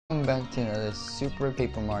welcome back to another Super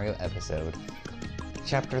Paper Mario episode.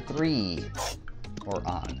 Chapter 3, or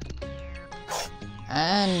on.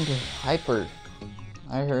 And Hyper,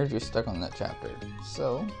 I heard you're stuck on that chapter,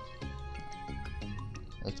 so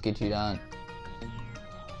let's get you done.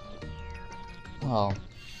 Well,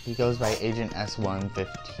 he goes by Agent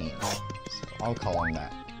S115, so I'll call him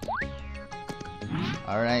that.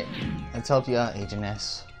 Alright, let's help you out, Agent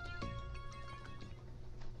S.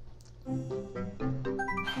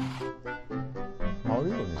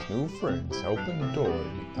 Mario and his new friends open the door,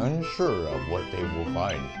 unsure of what they will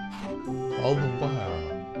find. All the while,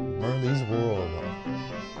 Merle's world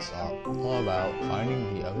is all about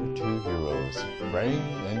finding the other two heroes, praying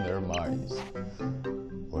in their minds.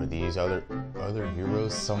 Were these other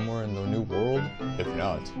heroes somewhere in the new world? If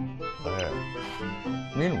not, where?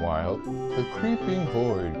 Meanwhile, the creeping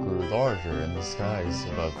void grew larger in the skies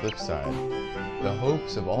above Flipside. The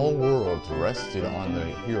hopes of all worlds rested on the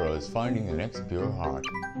heroes finding the next pure heart.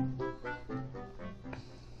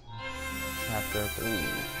 Chapter 3.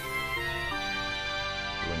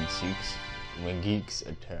 When geeks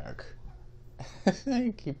attack.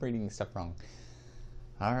 I keep reading stuff wrong.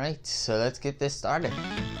 Alright, so let's get this started.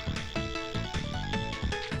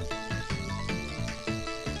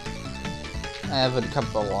 I have a cup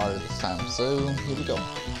of water this time, so here we go.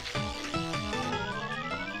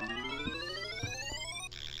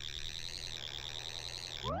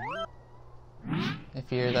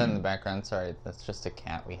 If you hear that in the background, sorry, that's just a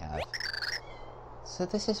cat we have. So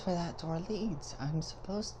this is where that door leads. I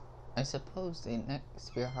suppose the next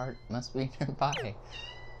spear heart must be nearby.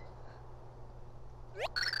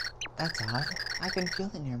 That's odd. I can feel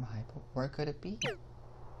it nearby, but where could it be?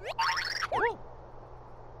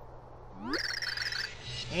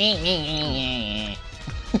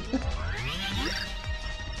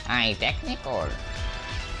 I'm technical.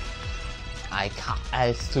 I caught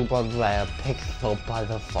a super rare pixel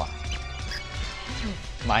butterfly.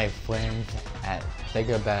 My friends at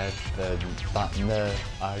Diggerbad the Thunder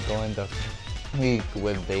are going to freak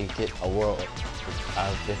when they get a world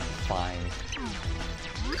of this find.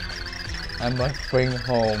 I must bring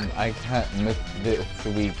home. I can't miss this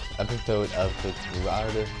week's episode of the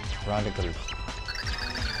Chronicles.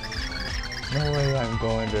 No way I'm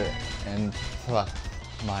going to entrust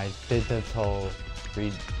my digital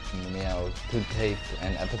to take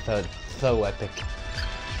an episode so epic.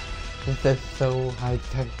 This is so high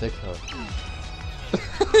technical.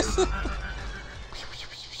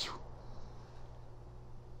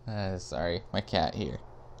 Sorry, my cat here.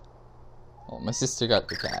 Well, my sister got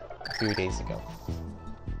the cat a few days ago.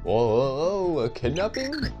 Whoa, a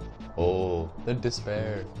kidnapping? Oh, the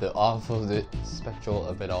despair, the awful spectacle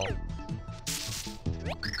of it all.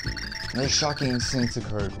 The shocking scenes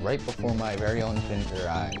occurred right before my very own ginger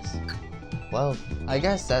eyes. Well, I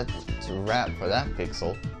guess that's a wrap for that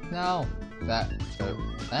pixel. Now, that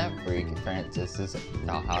freak Francis is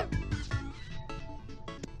not hot.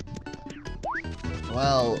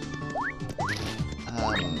 Well,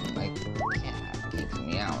 my cat keeps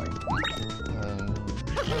meowing.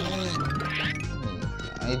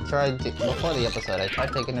 I tried to, before the episode, I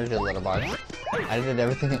tried taking her to the litter box. I did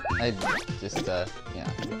everything, I just, yeah.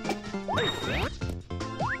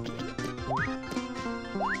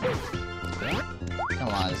 Come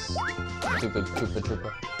on, stupid Koopa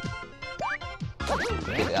Troopa.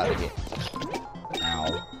 Get out of here. Ow.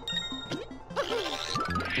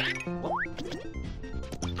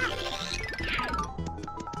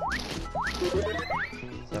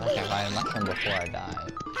 See if I can find a mushroom before I die.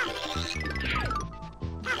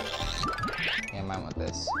 Yeah, mine with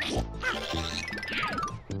this.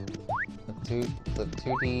 Flip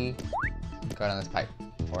 2D. Go down this pipe.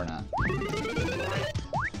 Or not.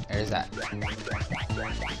 There's that.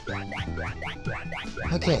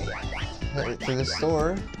 Okay. To the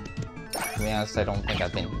store. To be honest, I don't think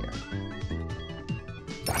I've been here.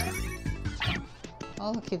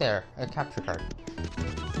 Oh, looky there. A capture card.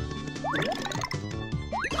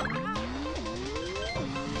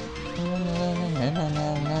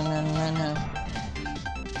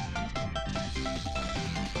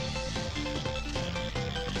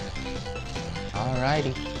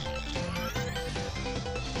 Alrighty.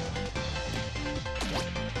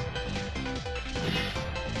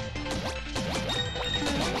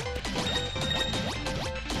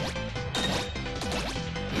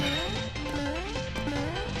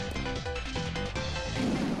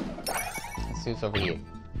 Let's see what's over here.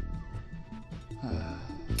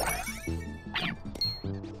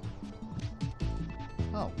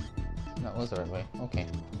 Oh, that was the right way. Okay.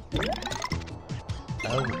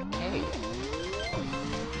 Okay.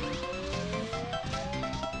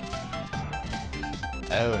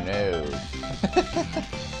 Oh no.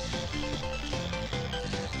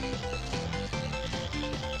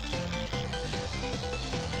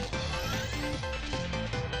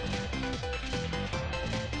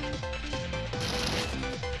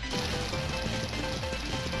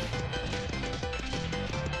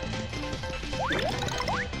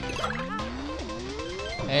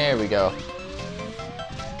 There we go.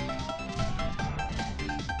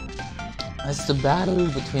 It's the battle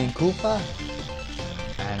between Koopa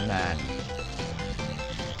and Man.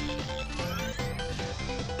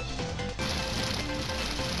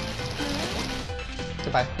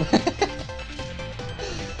 Goodbye.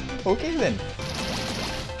 Okay then.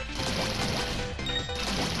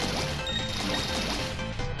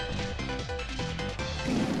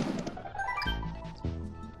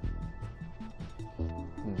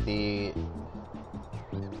 The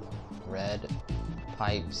red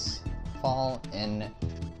pipes fall in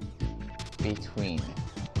between.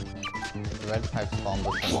 The red pipes fall in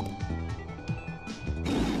between.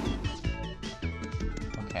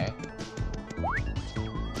 Okay.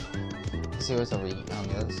 Let's see what's over on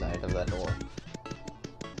the other side of that door.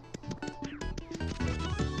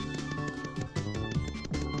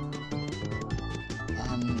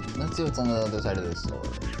 Let's see what's on the other side of this door.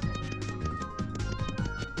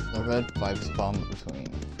 The red pipes fall in between.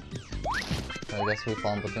 So I guess we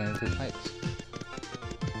fall in between the two pipes.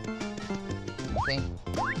 Okay.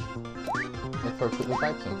 Look for the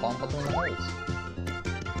pipes and fall in between the holes.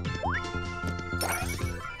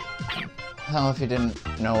 Well, if you didn't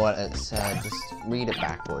know what it said, just read it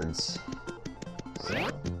backwards. So.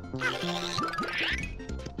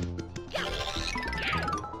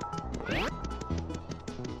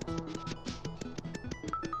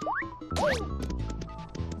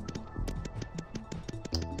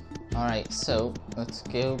 Alright, so let's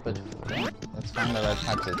go, but let's find the red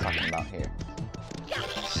pipes they're talking about here.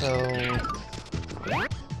 So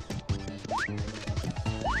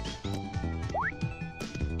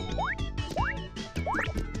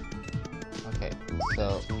okay,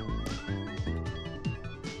 so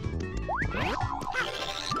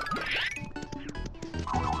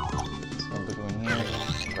let's go between here.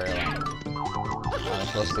 Very long. Oh, I'm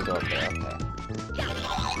supposed to go up there, okay.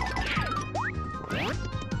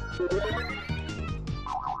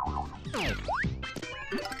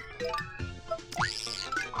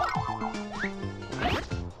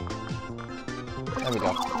 There we go.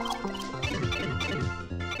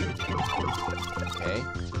 Okay.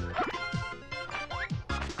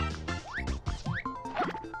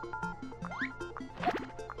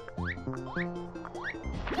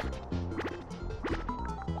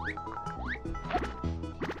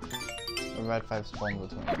 The red pipes fall in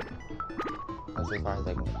between. That's as far as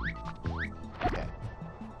I can go. Okay.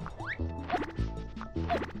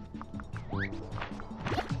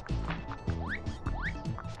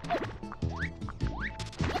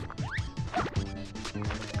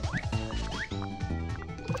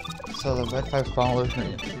 So the red pipes fall with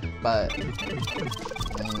me, but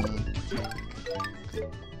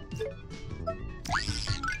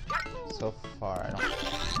so far I don't.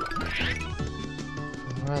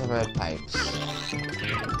 Where are the red pipes?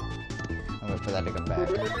 I'm wait for that to come back.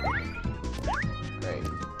 Great.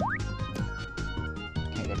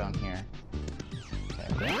 Can't go down here.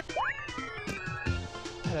 Okay.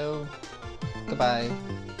 Hello. Goodbye.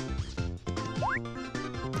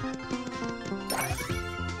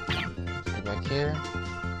 Back here.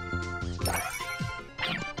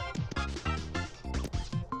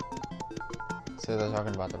 So they're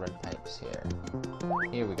talking about the red pipes here.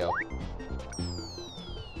 Here we go.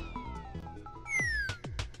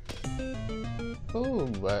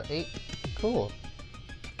 Ooh, 8. Cool.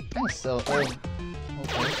 Nice, so, okay.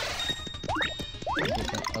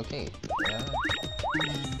 Okay.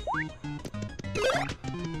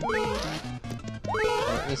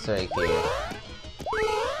 Easter egg here.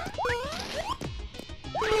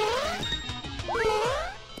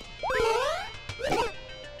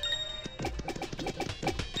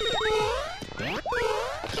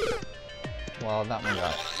 Well, that one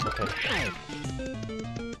got okay.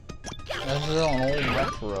 This is an old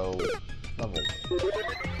retro level.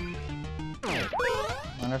 I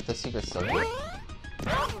wonder if the secret's still here.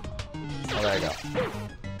 Oh, there you go.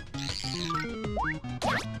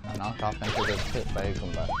 I knocked off into the pit by a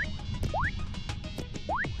Goomba.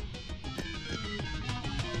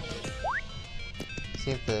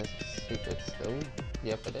 See if the secret's still.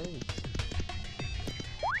 Yep, it is.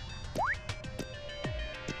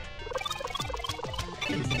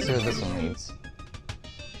 Let's see what this one needs.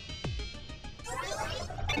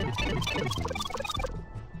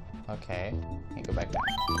 Okay, can't go back down.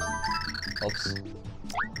 Oops.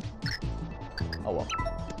 Oh well.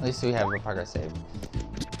 At least we have a progress save.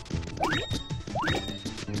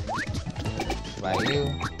 Goodbye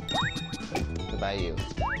you. Goodbye you.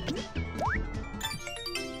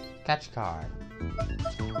 Catch card.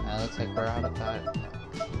 Looks like we're out of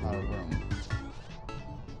room.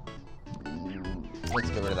 Let's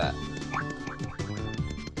get rid of that.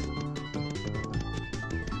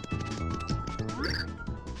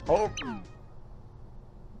 Oh!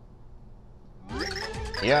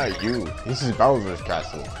 Yeah, you. This is Bowser's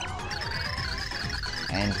castle.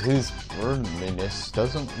 And whose worldliness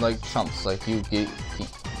doesn't like chumps like you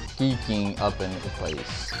geeking up in the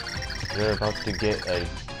place. You're about to get a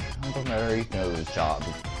complimentary nose job,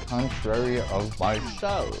 contrary of my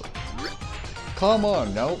show. Come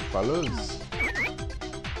on now, fellas.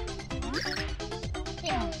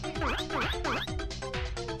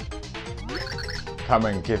 Come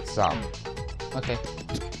and get some. Okay.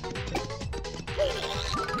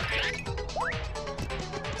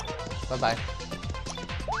 Bye-bye.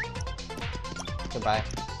 Goodbye.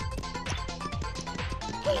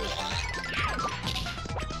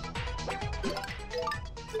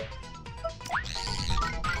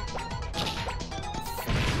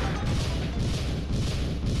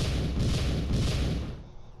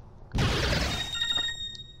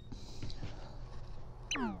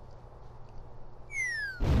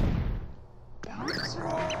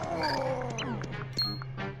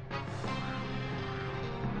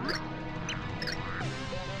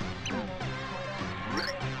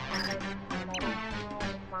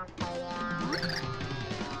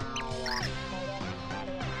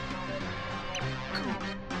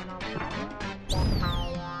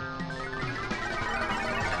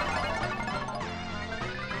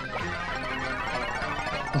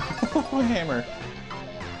 Hammer.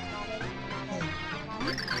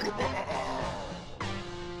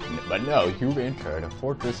 But now you've entered a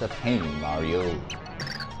fortress of pain, Mario.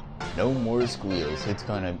 No more squeals. It's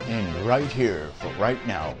gonna end right here, for right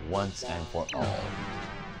now, once and for all.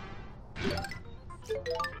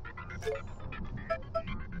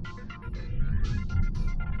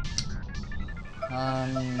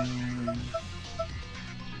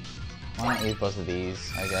 Why don't we use both of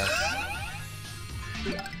these, I guess.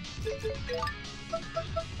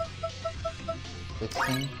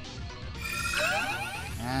 16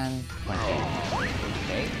 and 20.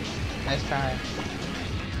 Okay, nice try.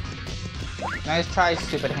 Nice try,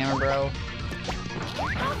 stupid hammer bro.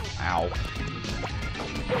 Ow.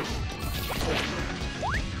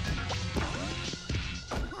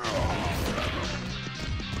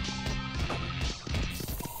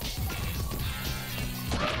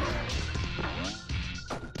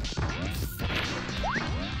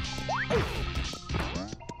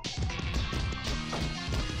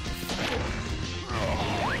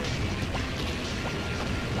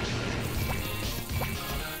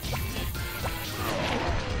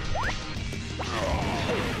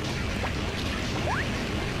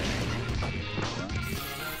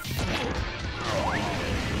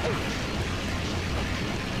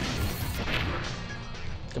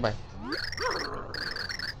 Goodbye.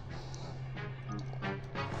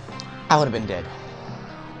 I would have been dead.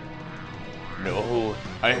 No,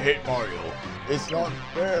 I hate Mario. It's not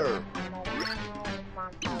fair.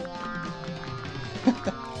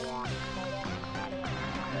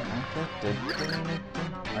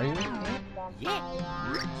 Are you okay? Yeah.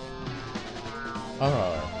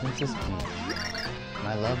 Oh, Princess Peach.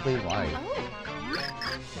 My lovely wife.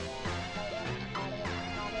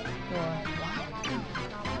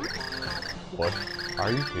 What?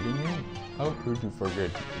 Are you kidding me? How could you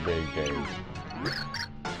forget Day Day?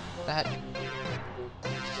 That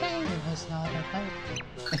shame was not a fight.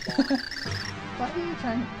 What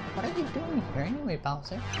are you doing here anyway,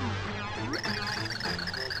 Bowser?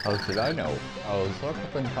 How should I know? I was locked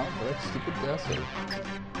up in town for that stupid castle.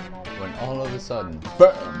 When all of a sudden,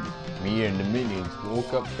 BAM! Me and the minions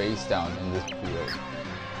woke up face down in this field.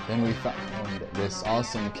 Then we found this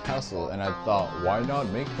awesome castle and I thought, why not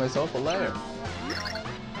make myself a lair?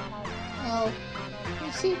 Well,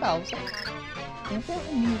 you see, Bowser, we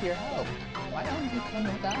really need your help. Why don't you come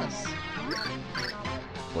with us?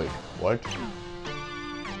 Wait, what?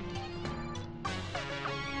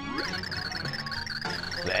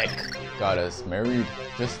 Zack Got us married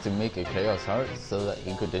just to make a Chaos Heart so that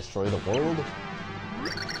he could destroy the world?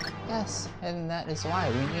 Yes, and that is why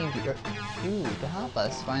we need you to help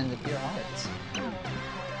us find the pure hearts.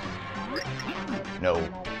 No,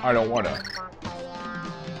 I don't wanna.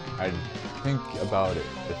 I'd think about it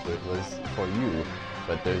if it was for you,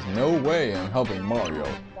 but there's no way I'm helping Mario.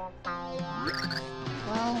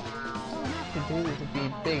 Well, don't have to do to be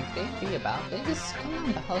big baby about this. Come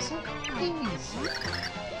on, Bowser, please.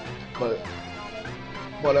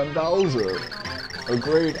 But I'm Bowser. A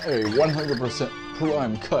grade A, 100%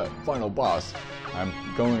 prime cut final boss. I'm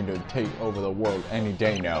going to take over the world any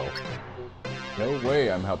day now. No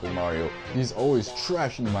way I'm helping Mario. He's always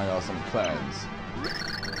trashing my awesome plans.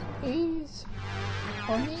 Please,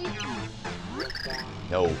 for me?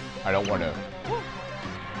 No, I don't want to.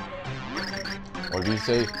 What do you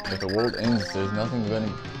say? If the world ends, there's not gonna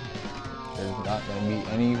be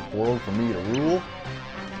any world for me to rule?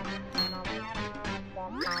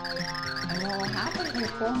 And what will happen if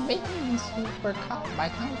 4 minions who were caught by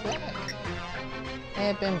Count Black? They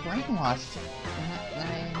have been brainwashed.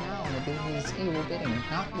 And now to do his evil bidding,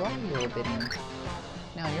 not your evil bidding.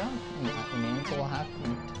 Now your minions will have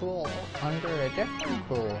to rule under a different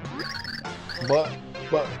rule. But,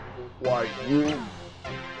 why you?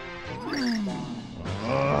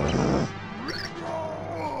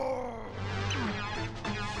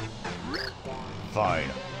 Fine.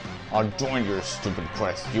 I'll join your stupid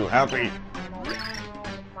quest. You happy?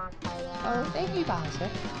 Oh, thank you, Bowser.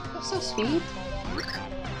 You're so sweet.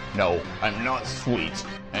 No, I'm not sweet.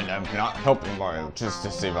 And I'm not helping Mario just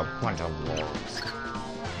to save a bunch of worlds.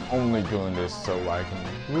 I'm only doing this so I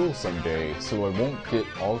can rule someday, so I won't get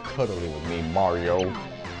all cuddly with me, Mario.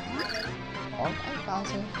 Alright,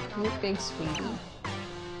 Bowser. You big sweetie.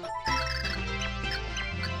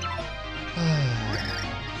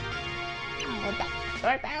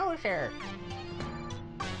 Lord Bowser!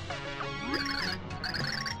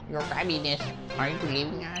 Your grabbiness, are you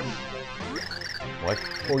leaving us? What?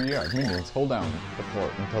 Oh yeah, minions, hold down the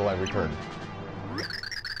fort until I return.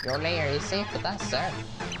 Your lair is safe with us, sir.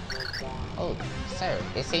 Oh, sir,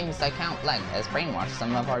 it seems like Count Black has brainwashed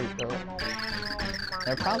some of our...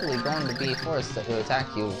 They're probably going to be forced to attack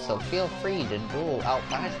you, so feel free to rule out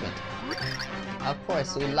punishment. Of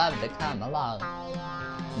course, we'd love to come along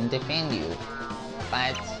and defend you,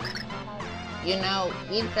 but, you know,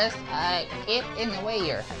 you just, get in the way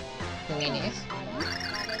here, Luminous.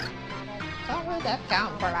 Cover the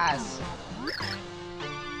count for us.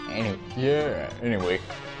 Anyway,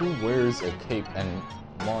 who wears a cape and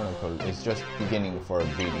monocle is just begging for a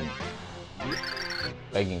beating.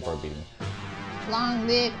 Long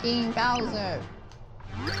live King Bowser!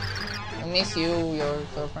 We miss you, your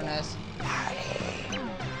cleverness.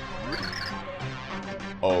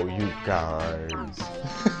 Oh, you guys.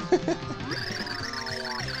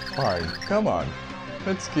 Fine, come on.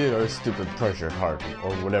 Let's get our stupid pressure heart,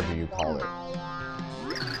 or whatever you call it.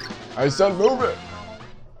 I said move it!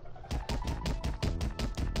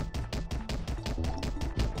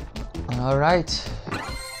 Alright.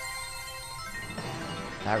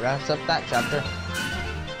 That wraps up that chapter.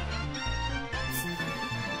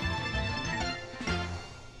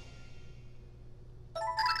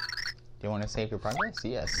 Do you want to save your progress?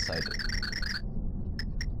 Yes, I do.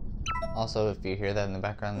 Also, if you hear that in the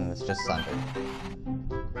background, then it's just thunder.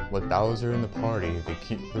 With Bowser in the party, the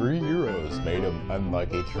 3 heroes made an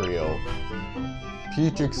unlucky trio.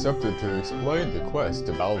 Peach accepted to explain the quest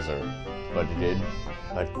to Bowser, but it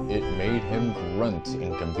made him grunt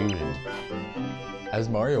in confusion. As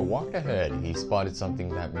Mario walked ahead, he spotted something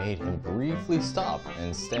that made him briefly stop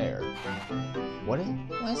and stare. What is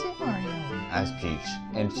it, Mario? Asked Peach,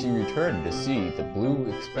 and she returned to see the blue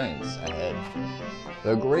expanse ahead.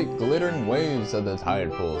 The great glittering waves of the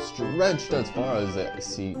tide pool stretched as far as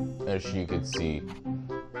she could see.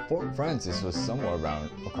 Fort Francis was somewhere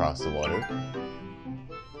across the water.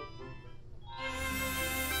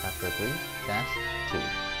 Chapter 3-2.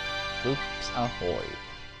 Loops Ahoy.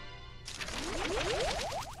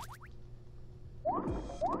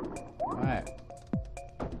 Alright.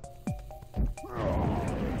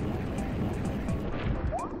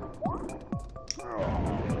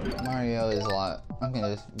 Mario is a lot. I'm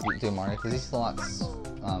gonna do Mario because he's a lot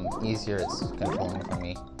easier at controlling for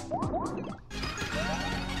me.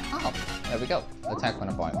 Oh, there we go. Attack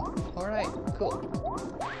went up by 1. Alright, cool.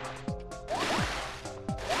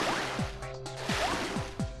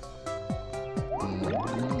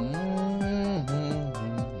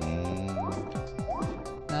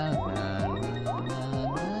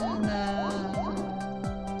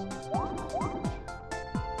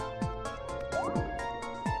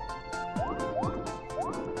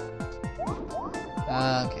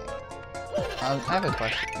 Okay. I have a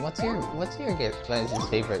question. What's your guys'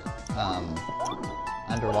 favorite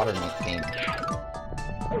underwater theme?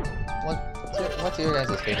 What's your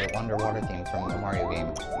guys' favorite underwater theme from the Mario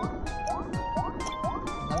game?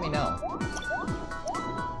 Let me know.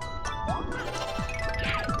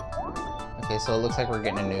 Okay, so it looks like we're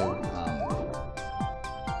getting a new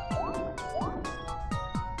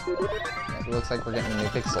It looks like we're getting a new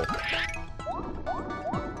pixel.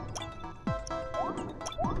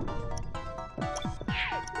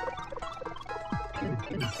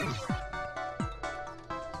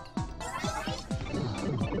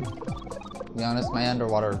 To be honest,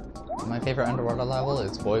 my favorite underwater level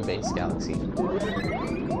is Void Base Galaxy.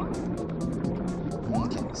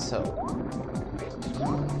 Okay, so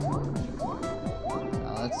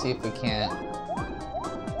now let's see if we can't.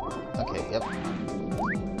 Okay, yep.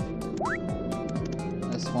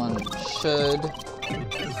 This one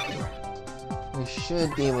we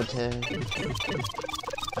should be able to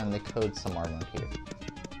find the code somewhere around here.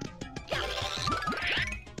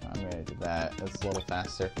 I'm gonna do that. It's a little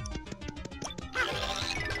faster.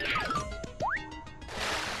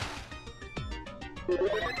 There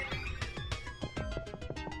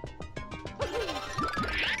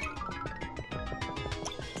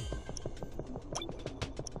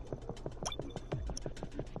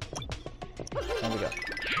we go.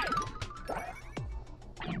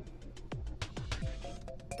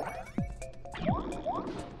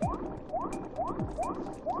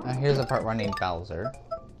 Now here's the part where I need Bowser.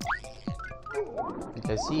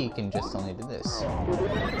 Because he can just only do this.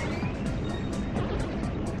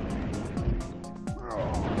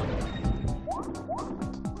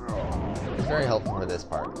 It's very helpful for this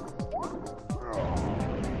part.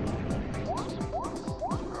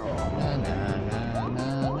 Na, na, na,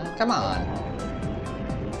 na, na. Come on!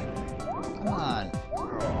 Come on!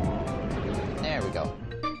 There we go.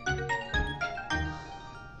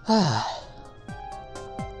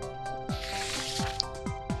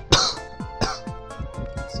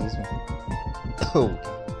 Excuse me. Oh.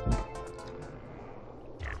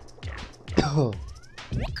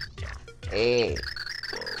 Hey.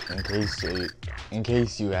 In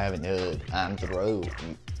case you haven't heard, I'm throw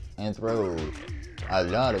a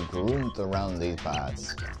lot of growth around these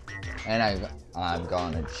parts, and I'm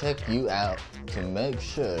gonna check you out to make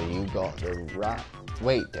sure you got the right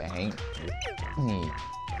weight to hang me.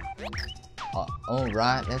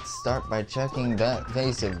 Alright, let's start by checking that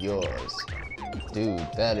face of yours. Dude,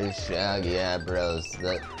 that is shaggy eyebrows.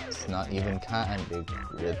 That's not even kinda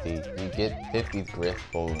gritty. You get 50 grit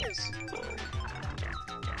bonus.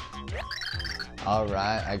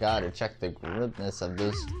 Alright, I gotta check the gripness of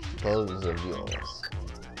this clothes of yours.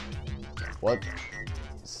 What's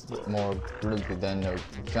more grippy than a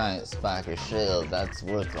giant spiky shell that's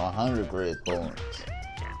worth 100 grit points?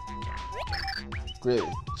 Grit,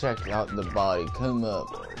 check out the body, come up.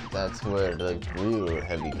 That's where the real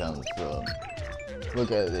heavy comes from.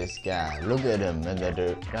 Look at this guy, look at him in the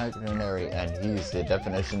dictionary, and he's the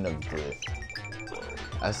definition of grit.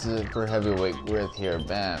 A super heavyweight grit here,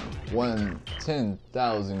 bam,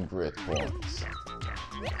 10,000 grit points.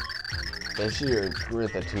 The sheer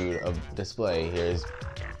grititude of display here is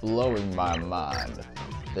blowing my mind.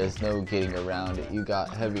 There's no getting around it, you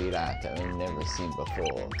got heavy like I've never seen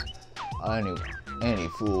before. Any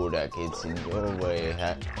fool that gets in your way,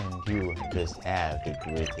 and you just have to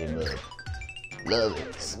grit him up. Love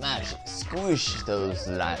it, smash it, squish those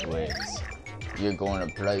lightweights. You're going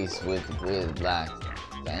to place with grit like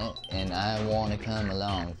that, and I want to come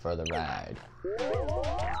along for the ride.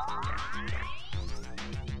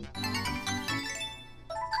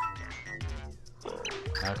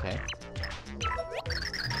 Okay.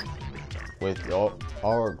 With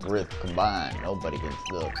our grit combined, nobody can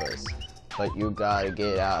stop us. But you gotta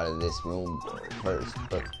get out of this room first,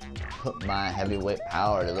 but put my heavyweight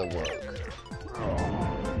power to the work.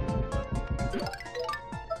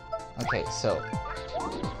 Okay, so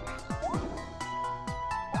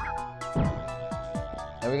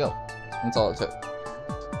there we go. That's all it took.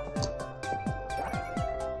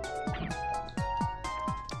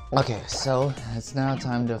 Okay, so it's now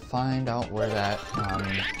time to find out where that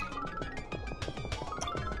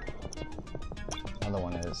other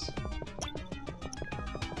one is.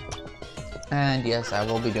 And yes, I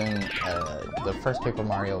will be doing the first Paper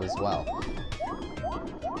Mario as well.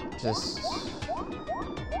 Just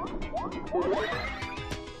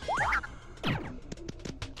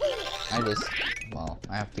well,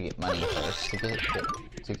 I have to get money first to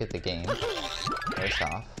get the game first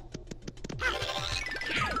off.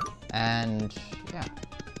 And yeah,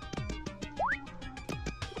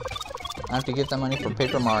 I have to get the money for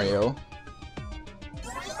Paper Mario.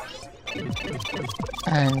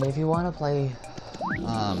 And if you want to play,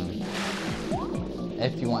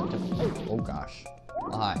 if you want to, oh gosh,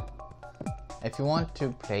 hi. If you want to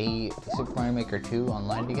play Super Mario Maker 2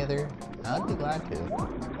 online together, I'd be glad to.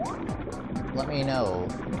 Let me know,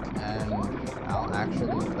 and I'll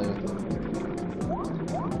actually play with you.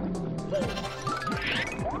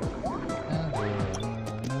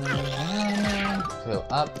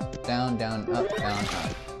 up, down, down, up, down,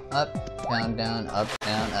 up, down, down, up,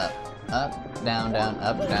 down, up, down, down,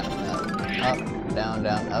 up, down, up, down,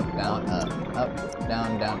 down, up, down, up,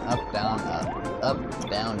 down, down, up, down, up,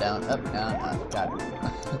 down, down, up, down, up. Got it.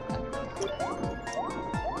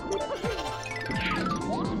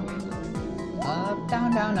 Up,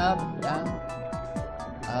 down, down, up, down,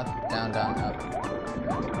 up, down, down, up,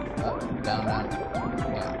 down, down,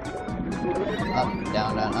 yeah. Up,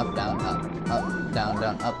 down, down, up, down, up, down,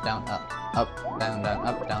 down, up, down, up, down, down,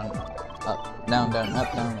 up, down, up, down, down,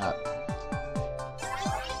 up, down,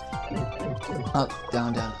 up,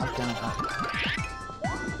 down, down, up, down, up.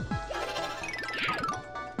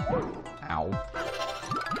 Ow.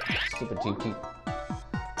 Stupid Cheep Cheep.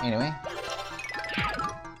 Anyway.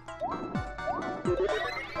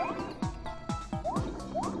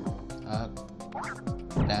 Up,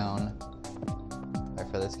 down. Wait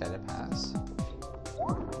for this guy to pass.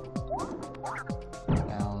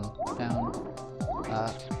 Down, down,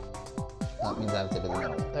 up. That means I have to do the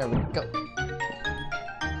middle. There we go.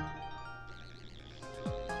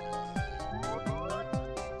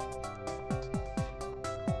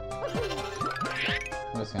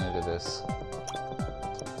 I'm just gonna do this. I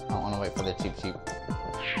don't want to wait for the Cheep Cheep.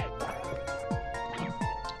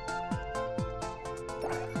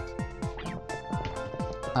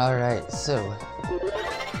 Alright, so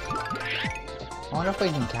I wonder if we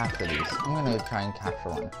can capture these. I'm gonna try and capture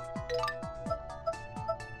one.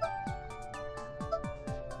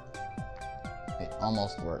 It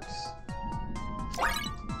almost works.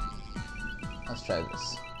 Let's try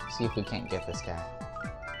this. See if we can't get this guy.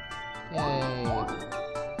 Yay!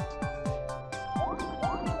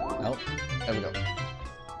 Nope. There we go.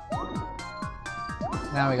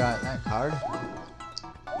 Now we got that card.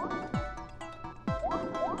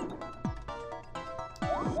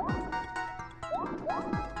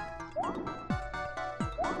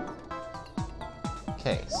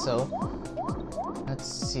 Okay, so let's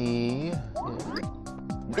see.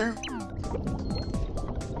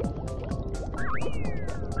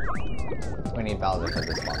 We need Bowser for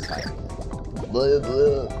this boss fight. Blah,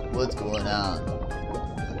 blah. What's going on?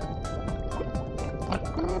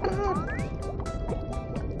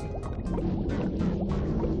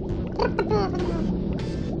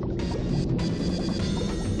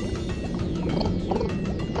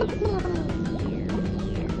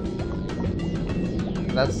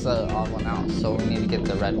 That's the odd one out, so we need to get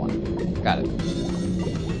the red one. Got it.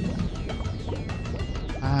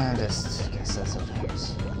 I just guess that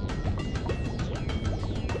sometimes.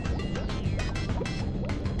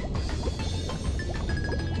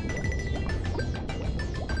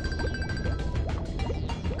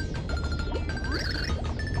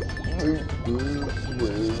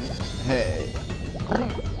 Hey.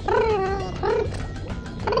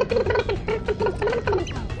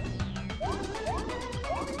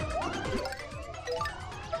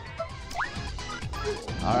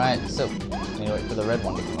 Alright, so we need to wait for the red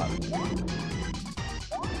one to come up.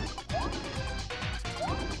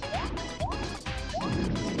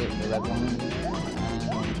 Let's get the red one.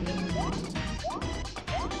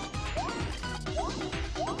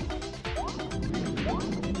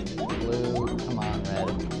 Blue, come on, red.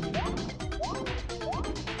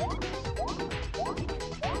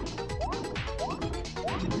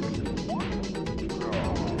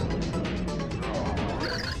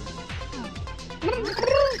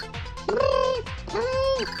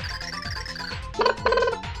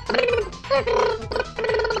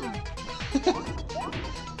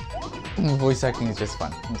 Voice acting is just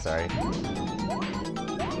fun. I'm sorry.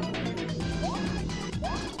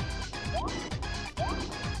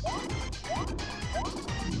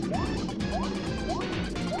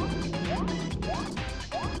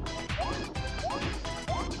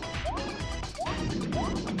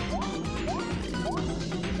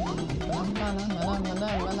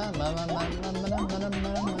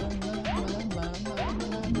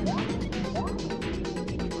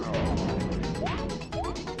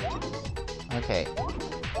 Okay.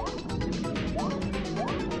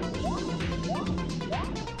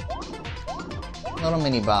 Little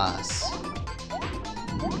mini boss.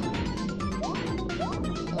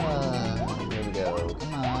 Here we go.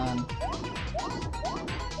 Come on.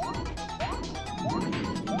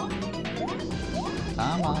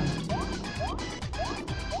 Come on.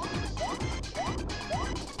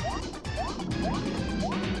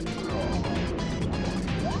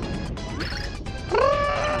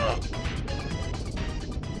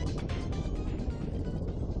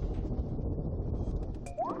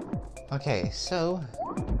 Okay, so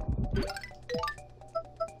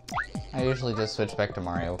I usually just switch back to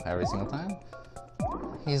Mario every single time.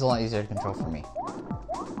 He's a lot easier to control for me.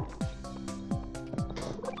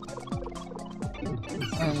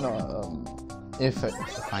 And if it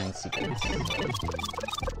finds secrets.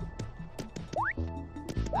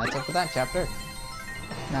 That's it for that chapter.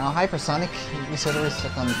 Now, Hypersonic, you said we're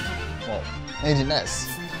stuck on, well, Agent S.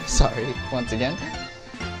 Sorry, once again.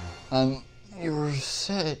 You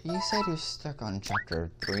said you're stuck on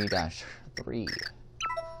chapter 3-3.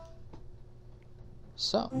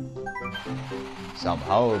 So,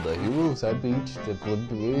 somehow the heroes had reached the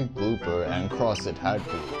big blooper and crossed it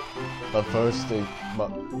Hadpool. But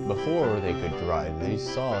before they could drive, they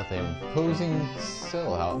saw the imposing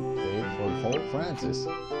sail out for Fort Francis.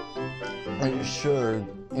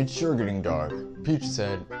 It's sure getting dark, Peach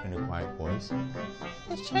said in a quiet voice.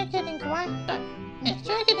 It's sure getting quiet. It's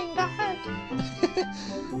sure getting dark.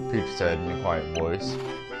 Peach said in a quiet voice.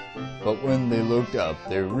 But when they looked up,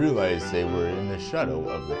 they realized they were in the shadow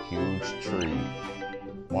of a huge tree.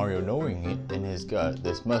 Mario, knowing it in his gut,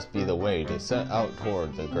 this must be the way to set out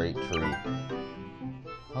toward the great tree.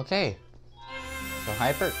 Okay. So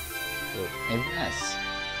Hyper, maybe yes.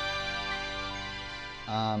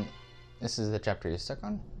 This is the chapter you're stuck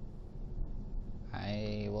on.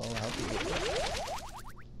 I will help you.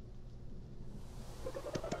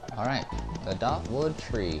 Alright, the Dotwood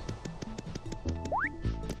tree.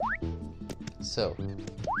 So,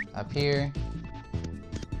 up here.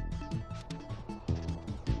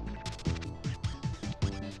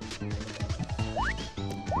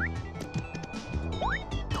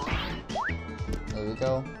 There we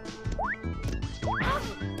go.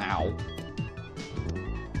 Ow.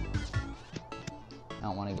 I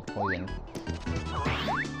don't want to get poisoned.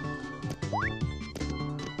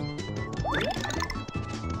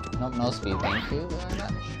 Nope, no speed, thank you very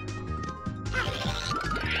much.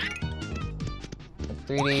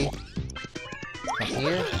 3D. Up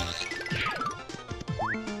here.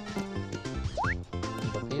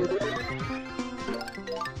 Up here.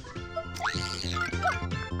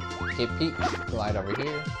 Okay, Peach, glide over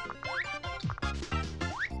here.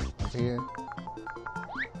 Over here.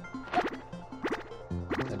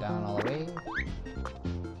 Go down all the way.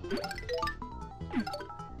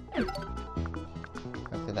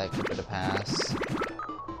 Hopefully that could get a pass.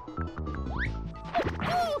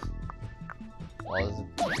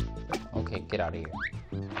 Okay, get out of here.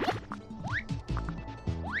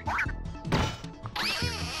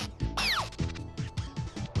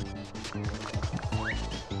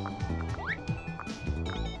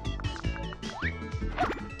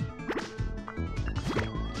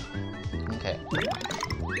 Okay.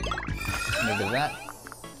 Maybe that.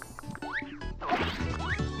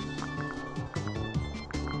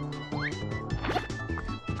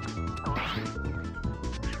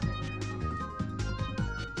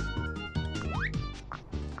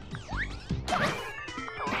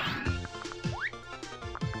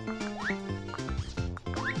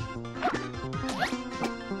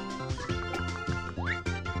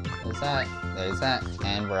 There's that,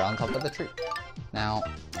 and we're on top of the tree. Now,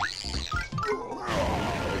 there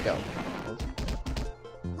we go.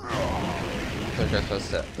 So we're supposed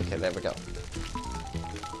to, okay, there we go.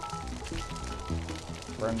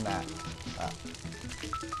 Burn that up.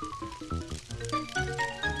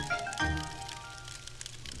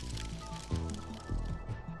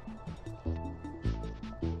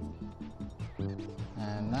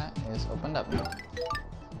 And that is opened up now.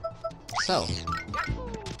 So,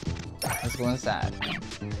 let's go inside.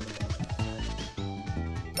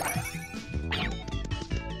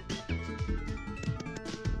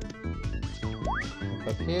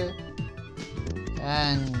 Up here.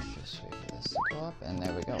 And just wait for this to go up. And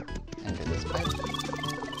there we go. Enter this pipe.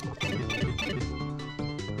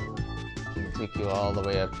 It'll take you all the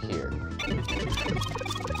way up here.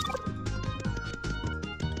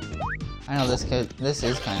 I know this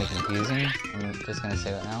is kind of confusing. I'm just gonna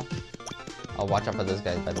say that now. Oh, watch out for those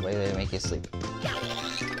guys, by the way, they make you sleep.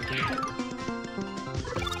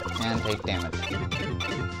 And take damage.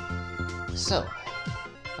 So,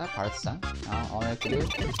 that part's done. Now all I have to do...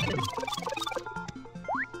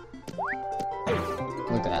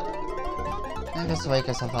 Look at that. And just wake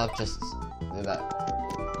yourself up, just do that.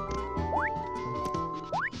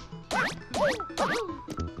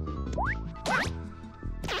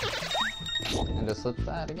 And just flip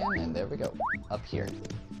that again, and there we go. Up here.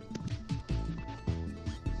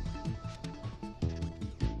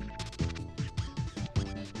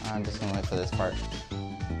 I'm just gonna wait for this part.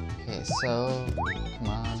 Okay, so come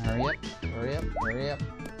on, hurry up, hurry up, hurry up.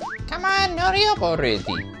 Come on, hurry up already.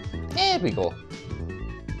 There we go.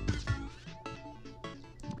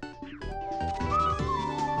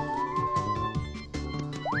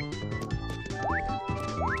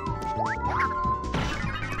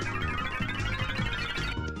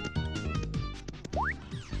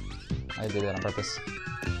 I did that on purpose.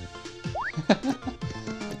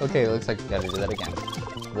 Okay, looks like we gotta do that again.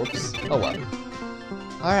 Whoops. Oh well.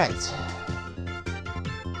 Alright.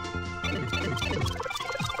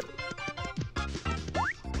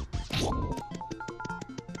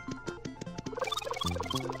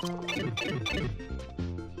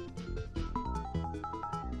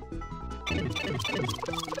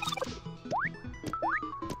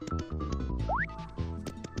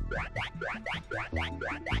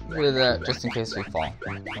 Do that just in case we fall,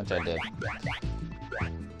 which I did.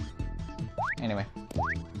 Anyway.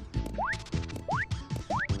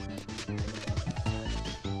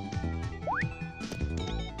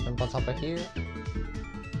 Jump on top of here.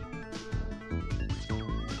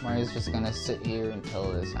 Mario's just gonna sit here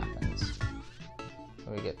until this happens.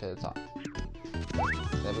 So we get to the top.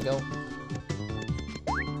 There we go.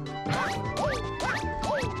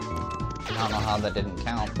 I don't know how that didn't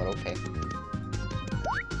count, but okay.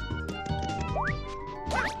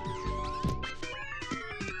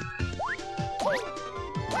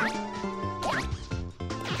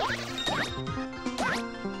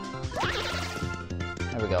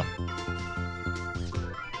 There we go.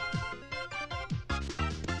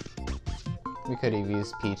 We could have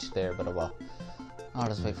used Peach there, but oh well. I'll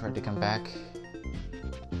just wait for it to come back.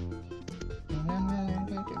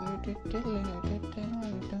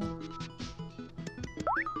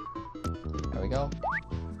 There we go.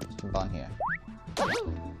 Let's jump on here.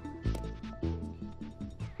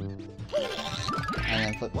 And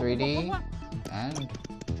then flip 3D and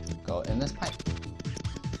go in this pipe.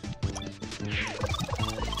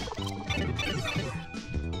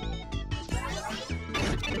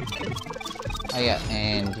 Oh yeah,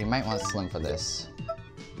 and you might want Slim for this.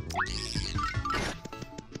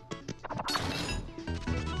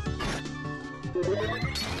 There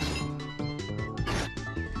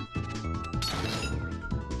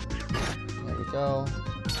we go.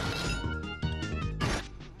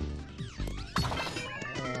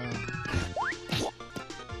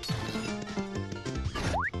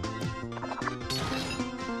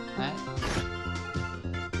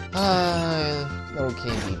 Little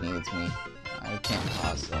Katie needs me. I can't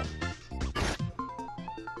pause though.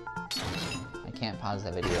 I can't pause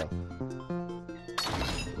the video.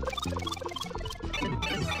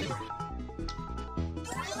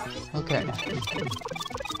 Okay.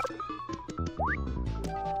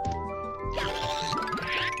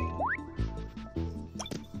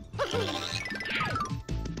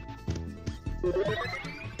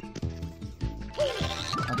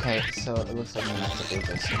 Okay, so it looks like I'm gonna have to do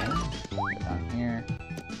this here. Go down here.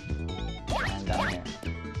 And down here.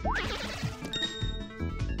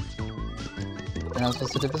 And I'm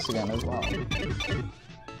supposed to do this again as well.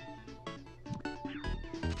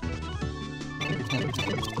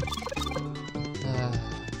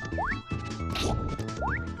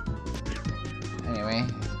 Anyway.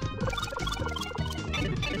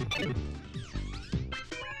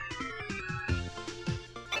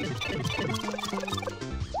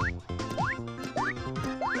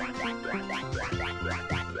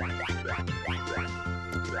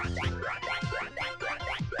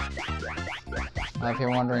 If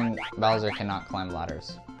you're wondering, Bowser cannot climb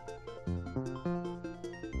ladders.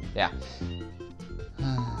 Yeah.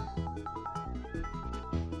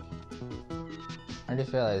 I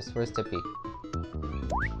just realized, where's Tippy? Oh,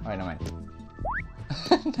 wait, no mind.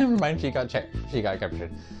 Never mind, she got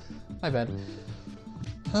captured. My bad.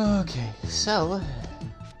 Okay, so...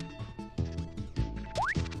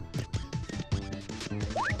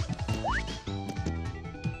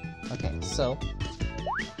 Okay, so...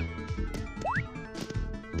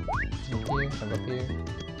 Jump up here,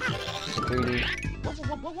 3D. Here.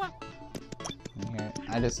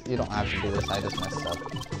 You don't have to do this, I just messed up.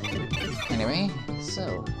 Anyway,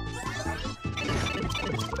 so...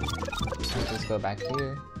 Let's just go back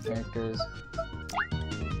here, characters.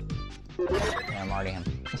 Yeah, I'm already him.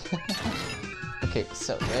 Okay,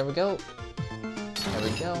 so there we go. There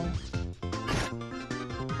we go.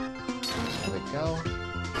 There we go.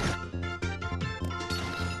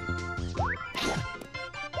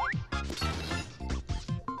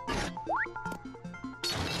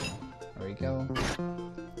 There we go.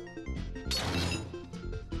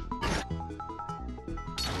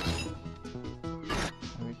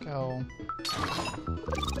 There we go.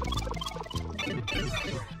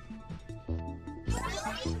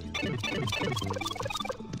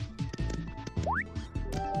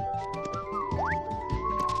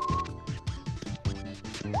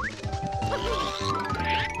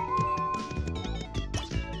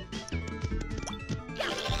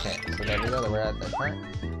 Okay, so there we go, we're at that part.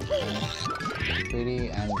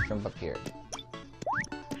 3D and jump up here.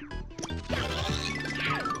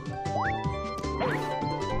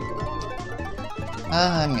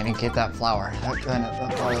 I'm gonna get that flower.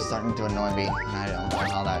 That flower is starting to annoy me, and I don't know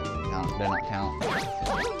how that did not count.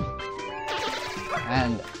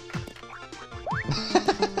 And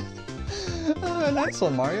nice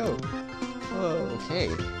one, Mario. Okay.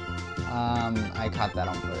 I caught that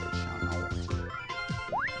on footage. I don't know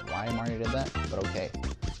why Mario did that, but okay.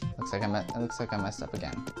 Looks like I messed up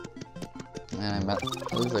again. And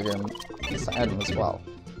looks like I missed the item as well.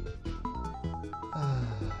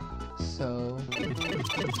 So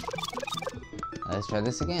let's try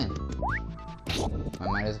this again. I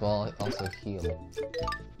might as well also heal.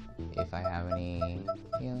 If I have any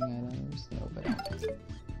healing items. Nope,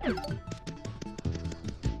 I don't.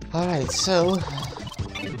 Alright, so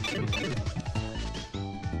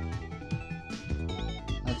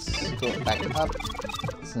let's go back up.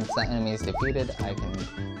 Since that enemy is defeated, I can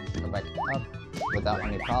go back up without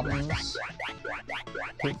any problems.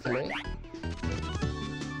 Hopefully.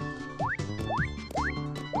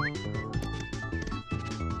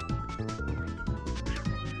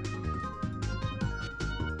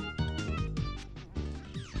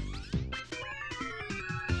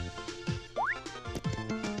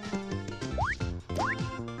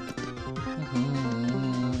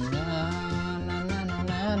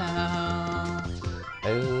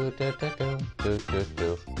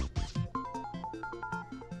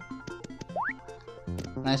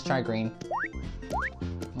 Nice try, green.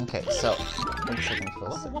 Okay, so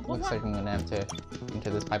looks like I'm gonna have to enter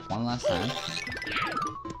this pipe one last time.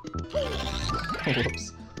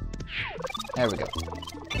 Whoops. There we go.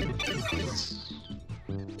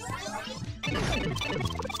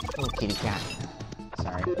 Oh, kitty cat.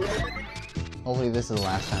 Sorry. Hopefully this is the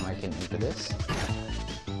last time I can enter this.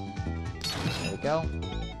 There we go.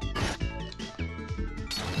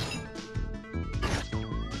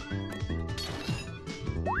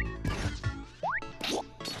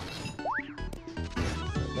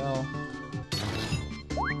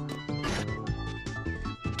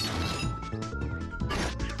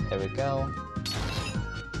 There we go.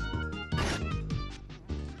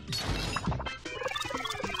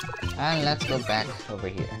 And let's go back over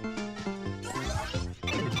here.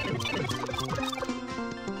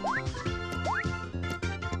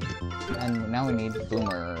 And now we need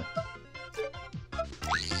Boomer.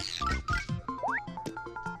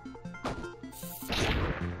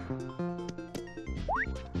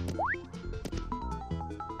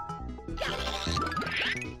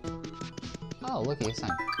 Oh, look at his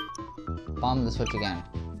sign. Bomb the switch again.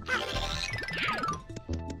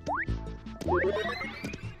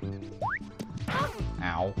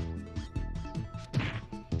 Ow.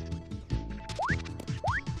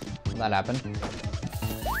 Will that happen?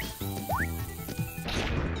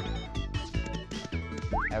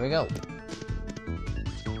 There we go.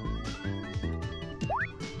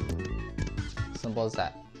 Simple as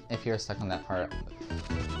that. If you're stuck on that part.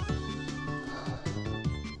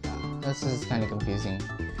 This is kind of confusing.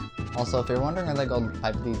 Also, if you're wondering where that gold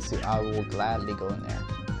pipe leads to, I will gladly go in there.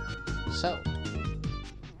 So,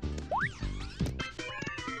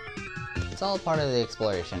 it's all part of the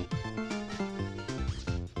exploration.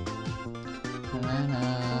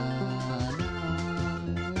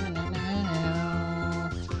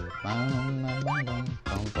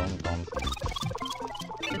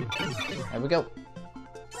 There we go.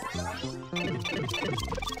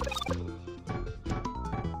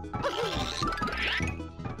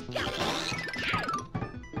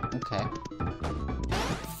 Okay.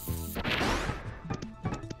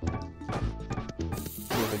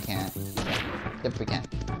 See if we can. Yep, we can.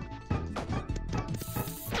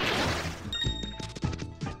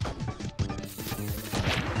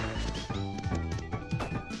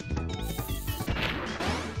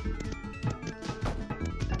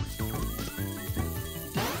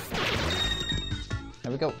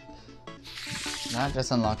 There we go. That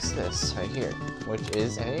just unlocks this right here, which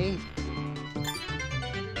is a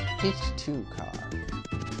H2 card.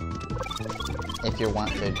 If you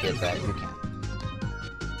want to get that, you can.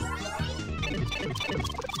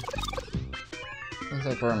 Looks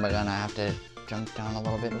like we're gonna have to jump down a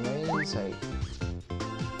little bit away, so...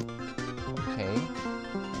 Okay.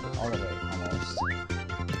 All the way, almost.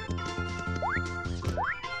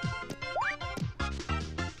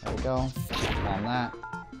 There we go. Bomb that.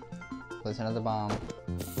 Place another bomb.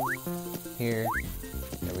 Here.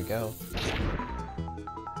 There we go.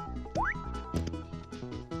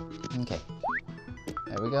 Okay.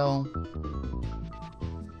 There we go.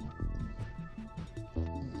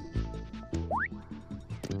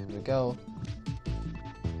 There we go.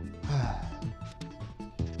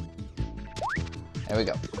 There we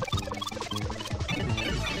go.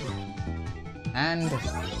 And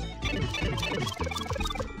The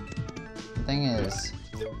thing is,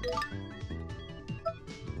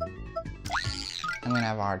 I'm gonna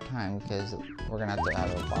have a hard time because we're gonna have to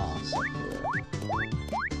have a boss up here.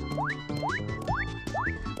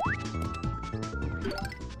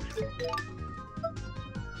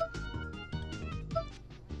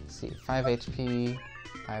 Let's see, 5 HP,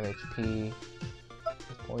 5 HP,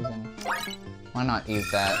 poison. Why not use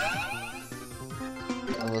that?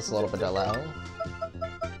 It was a little bit low.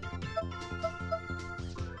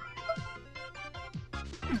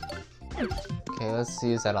 Okay, let's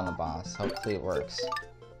use that on the boss. Hopefully it works.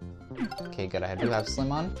 Okay, good. I do have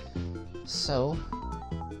Slim on. So,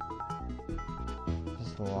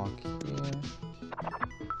 just walk here.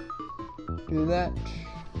 Do that.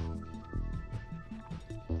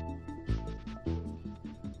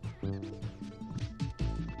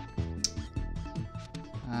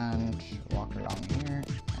 And walk along here.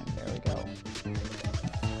 And there we go.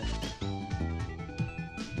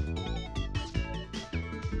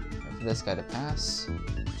 Wait for this guy to pass.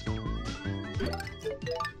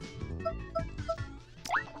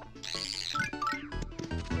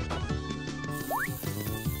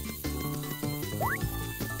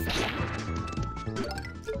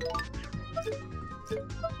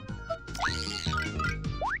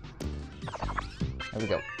 There we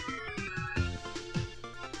go.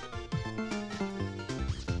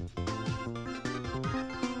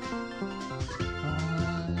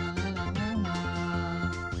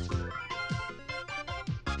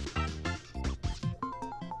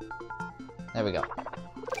 There we go.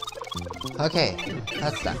 Okay,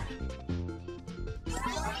 that's done.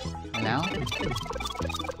 And now? I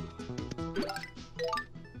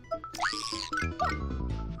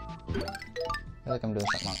feel like I'm doing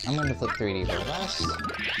something wrong. I'm going to flip 3D for last.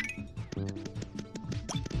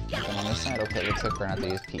 Nothing on this side. Okay, looks like we're going to have to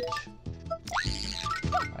use Peach.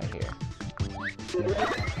 Right here.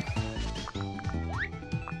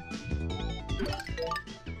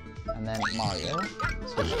 And then Mario.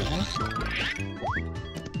 Switch to him.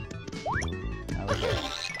 Over here.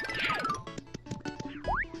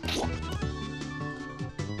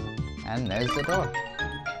 And there's the door.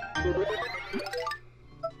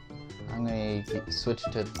 I'm gonna switch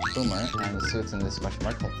to Boomer and see what's in this question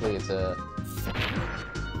mark. Hopefully it's a...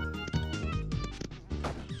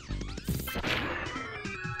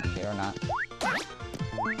 Okay, or not.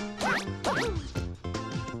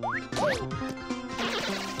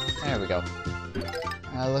 There we go.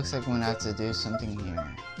 Looks like we're gonna have to do something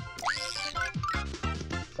here.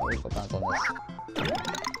 Probably go back on this.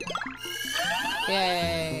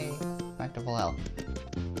 Yay! Back to full health.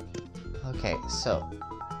 Okay, so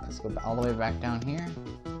let's go all the way back down here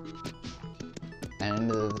and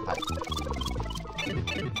into the pipe.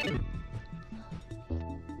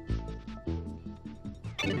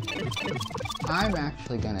 I'm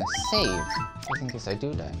actually gonna save just in case I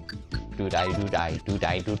do die. Do die.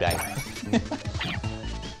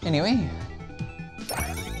 Anyway.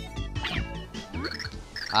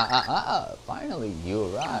 Finally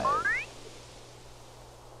you arrived.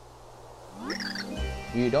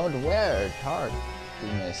 You don't wear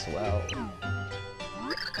tardiness well.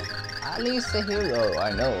 At least the hero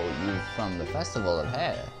I know you from the Festival of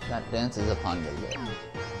Hair that dances upon your lip.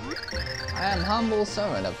 I am humble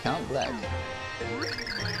servant of Count Bleck.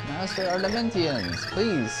 Master of Dementians,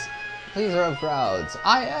 please serve crowds.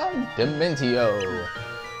 I am Dementio.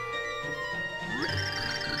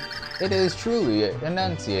 It is truly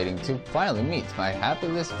enunciating to finally meet my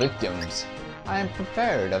hapless victims. I am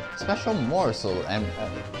prepared a special morsel and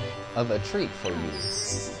of a treat for you.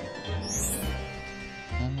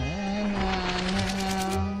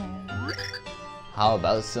 How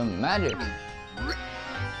about some magic?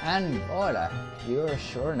 And voila, you're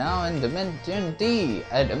sure now in Dimension D,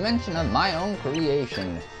 a dimension of my own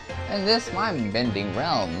creation. In this mind-bending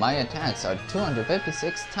realm, my attacks are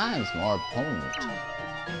 256 times more potent.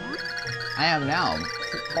 I am now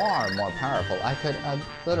far more powerful. I could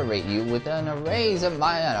obliterate you with an raise of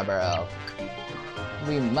my eyebrow.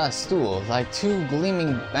 We must duel like two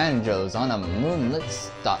gleaming banjos on a moonlit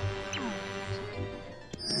stalk.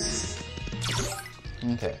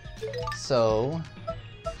 Okay, so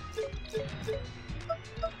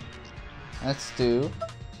let's do.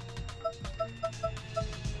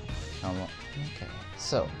 Okay,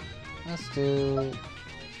 so let's do.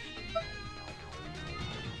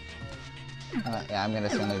 Yeah, I'm gonna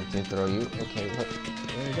send it to throw you. Okay, look,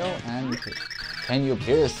 there we go. And can you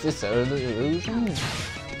pierce this illusion?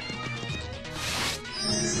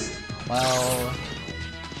 Well,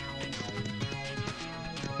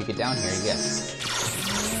 if you get down here, yes.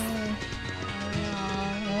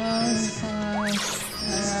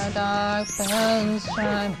 where dark bells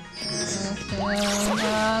chime,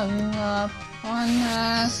 up on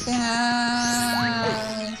the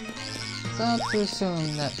sky. So too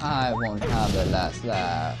soon that I won't have the last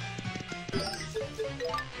laugh.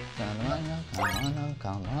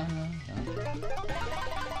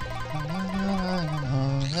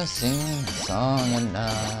 Let's sing a song and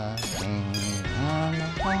nothing. On the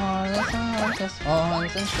floor, let's all just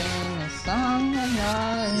horns and sing a song and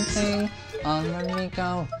nothing. Onward we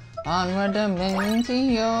go, onward the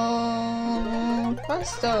Mintio.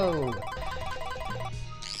 Presto!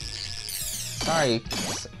 Sorry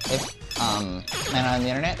if man on the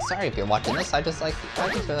internet. Sorry if you're watching this. I just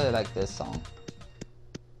really like this song.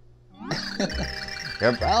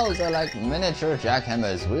 Your bells are like miniature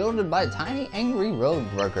jackhammers wielded by tiny angry road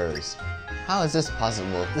workers. How is this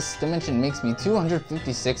possible? This dimension makes me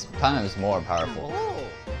 256 times more powerful.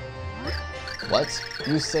 What?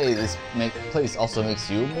 You say this place also makes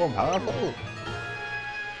you more powerful?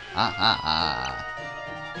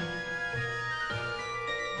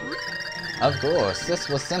 Of course, this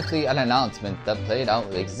was simply an announcement that played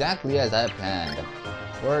out exactly as I planned.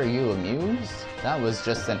 Were you amused? That was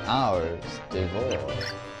just an hour's devour.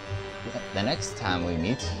 The next time we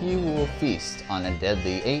meet, you will feast on a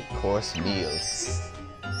deadly 8-course meal.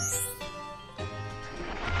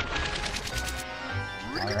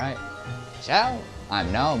 Alright. Ciao!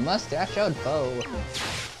 I'm now mustachioed foe.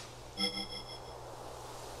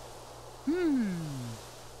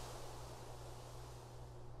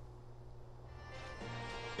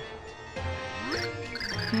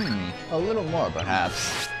 A little more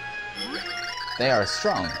perhaps. They are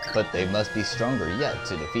strong, but they must be stronger yet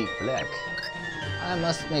to defeat Bleck. I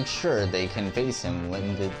must make sure they can face him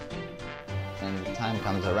when the time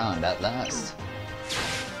comes around at last.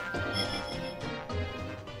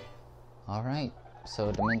 Alright,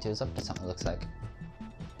 so Dementio's up to something, it looks like.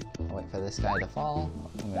 I'll wait for this guy to fall.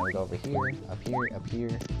 I'm gonna go over here, up here, up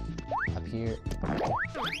here, up here.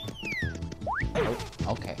 Oh,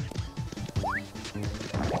 okay.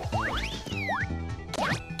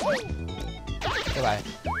 Goodbye.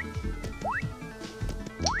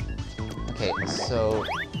 Okay, so...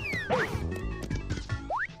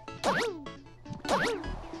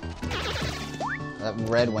 that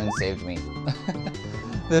red wind saved me.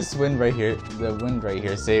 This wind right here, the wind right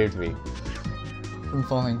here saved me from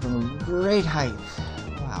falling from a great height.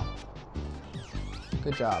 Wow.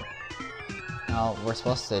 Good job. Now, we're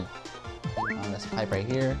supposed to... on this pipe right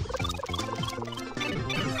here.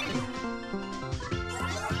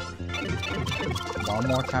 One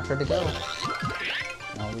more chapter to go.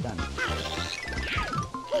 Now we're done.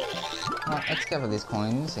 Well, let's gather these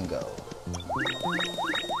coins and go.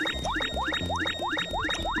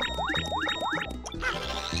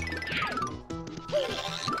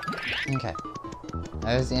 Okay.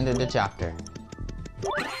 That is the end of the chapter.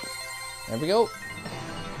 There we go.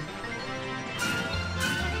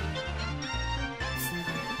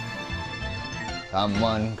 Come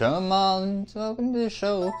on, open the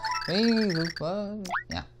show.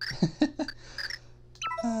 Yeah.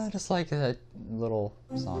 Just like that little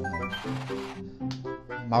song there.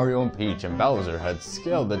 Mario and Peach and Bowser had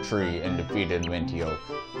scaled the tree and defeated Mintio.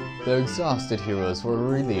 The exhausted heroes were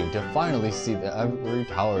relieved to finally see the ivory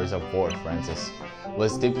towers of Fort Francis.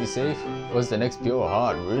 Was Dippy safe? Was the next pure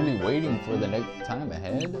heart really waiting for the next time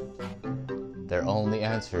ahead? Their only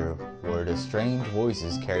answer were the strange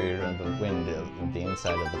voices carried on the wind of the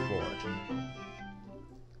inside of the fort.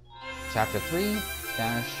 Chapter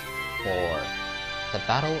 3-4 The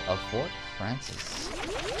Battle of Fort Francis.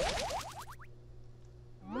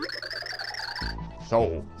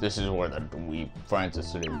 So, this is where the dweeb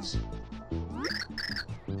Francis lives.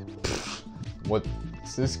 What's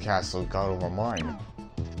this castle got over mine?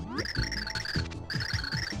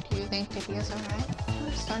 Do you think Dippy is alright?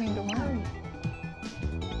 I'm starting to worry.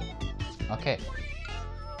 Okay.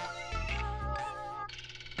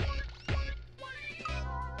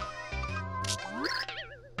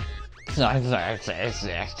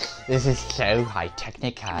 This is so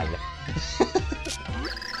high-technical.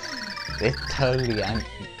 It's totally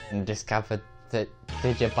undiscovered that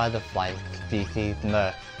Digit Butterfly species.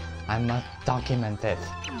 No, I must document it.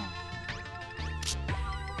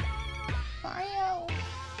 Mario!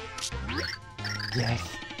 Yes,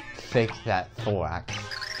 fix that thorax.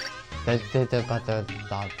 The Digit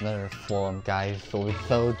Butterfly form guys will be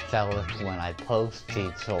so jealous when I post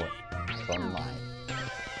these shorts online.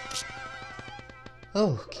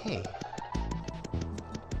 Okay.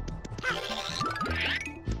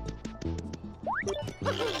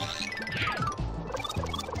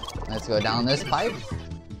 Let's go down this pipe.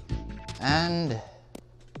 And...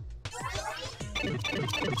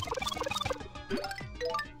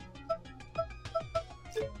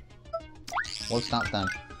 Well, it's not them.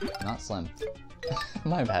 Not Slim.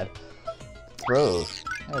 My bad. Throw.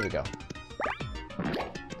 There we go.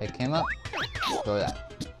 Pick him up. Throw that.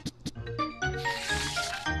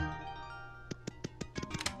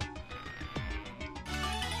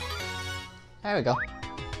 There we go.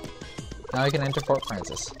 Now we can enter Fort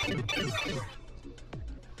Francis.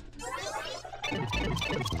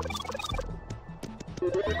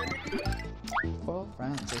 Fort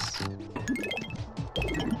Francis.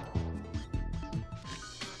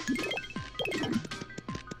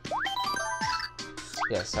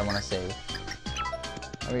 Yes, I want to save.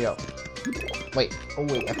 There we go. Wait, oh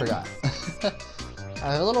wait, I forgot.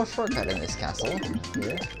 I have a little shortcut in this castle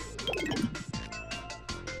here.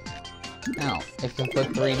 Now, if you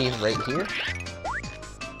put 3D right here,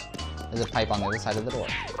 there's a pipe on the other side of the door.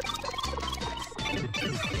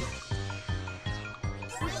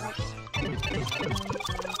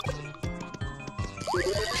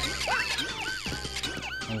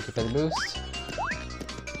 Thank you for the boost.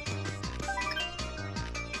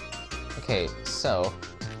 Okay, so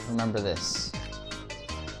remember this.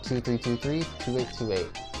 2323, 2828.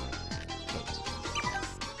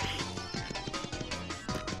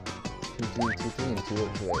 2323 and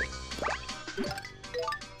 2828.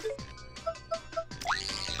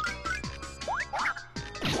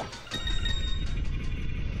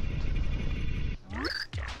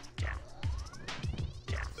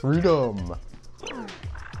 Freedom!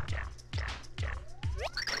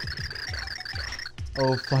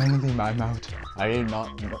 Oh, finally my mount. I did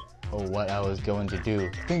not know what I was going to do.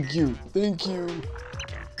 Thank you, thank you!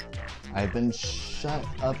 I've been shut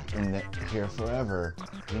up in here forever.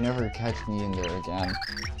 You never catch me in there again.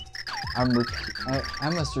 I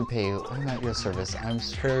must repay you. I'm at your service. I'm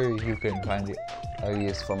sure you can find a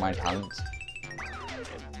use for my talents.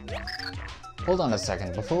 Hold on a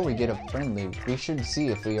second. Before we get up friendly, we should see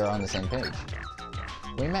if we are on the same page.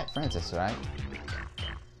 We met Francis, right?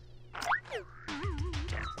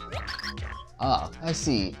 Ah, I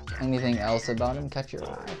see. Anything else about him catch your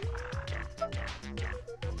eye?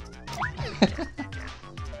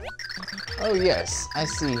 Oh yes, I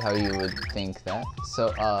see how you would think that.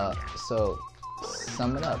 So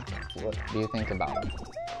sum it up. What do you think about him?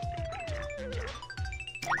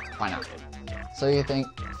 Why not? So you think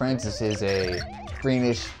Francis is a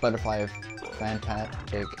greenish butterfly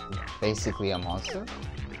fantastic, basically a monster?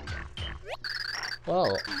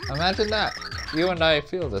 Well, imagine that. You and I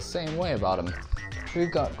feel the same way about him.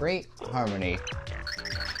 We've got great harmony.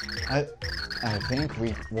 I think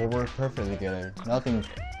we will work perfectly together. Nothing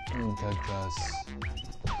can touch us.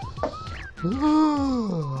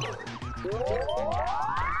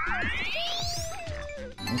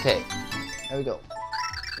 Okay, there we go.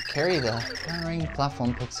 Carrie, the carrying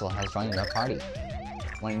platform pixel, has joined our party.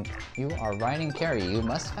 When you are riding Carrie, you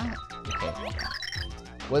must fat. Okay.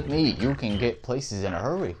 With me, you can get places in a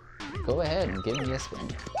hurry. Go ahead and give me a spin.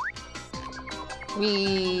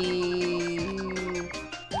 Whee!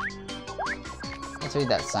 Let's read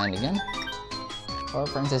that sign again. For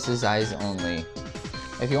Princess's eyes only.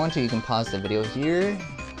 If you want to, you can pause the video here.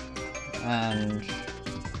 And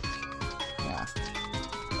yeah.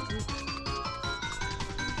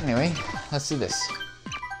 Anyway, let's do this.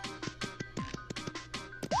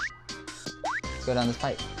 Let's go down this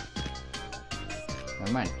pipe.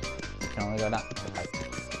 Never mind. We can only go down the pipe.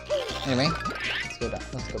 Anyway, let's go down.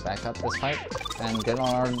 Let's go back up this pipe and get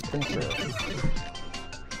on our adventure. There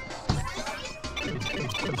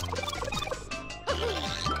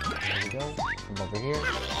we go. Come over here.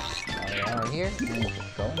 Over here, and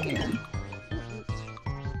go in here.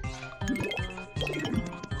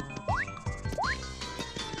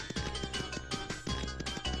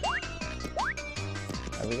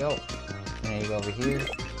 There we go. And then you go over here.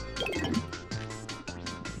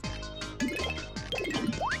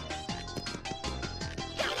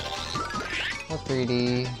 For 3D.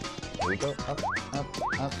 Here we go. Up, up,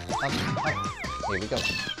 up, up, up. Here we go.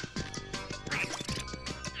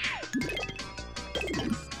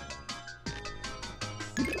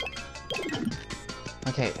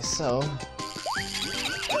 Okay, so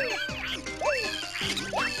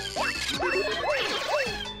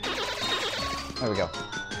there we go.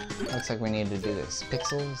 Looks like we need to do this.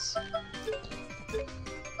 Pixels.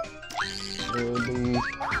 Really?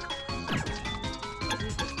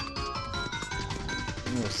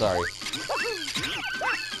 Oh, sorry.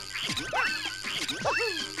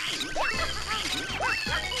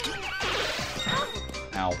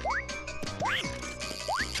 Ow.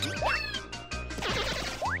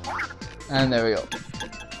 And there we go.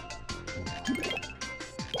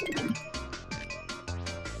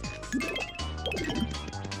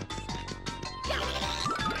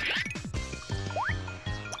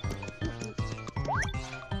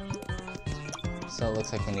 So it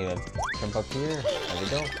looks like we need to jump up here. There we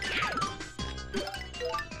go.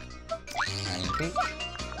 And reach.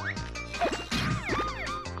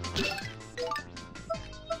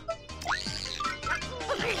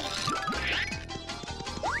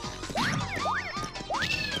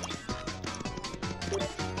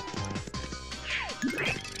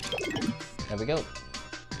 There we go.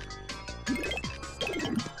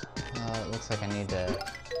 It looks like I need to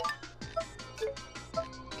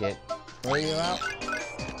get you out.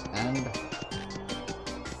 And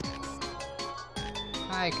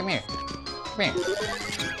hi, come here. Come here.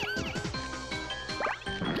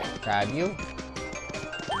 Grab you.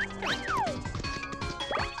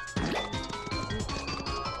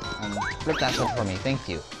 And flip that switch for me. Thank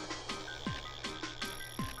you.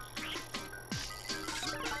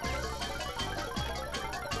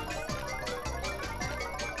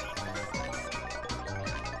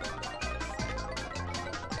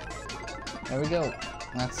 There we go.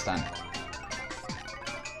 That's done.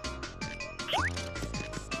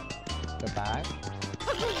 Goodbye.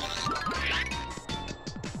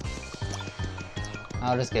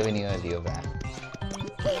 I was just giving you a view of that.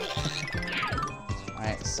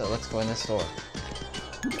 Alright, so let's go in the store.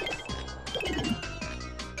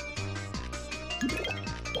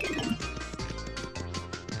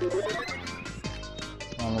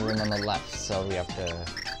 We're on the room on the left, so we have to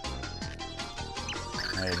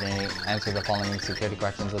answer the following security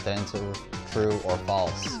questions with the answer true or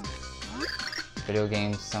false. Video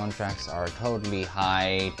game soundtracks are totally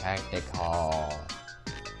high technical.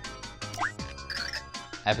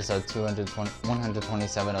 Episode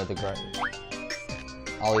 127 of the Great.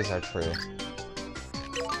 All these are true.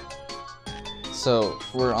 So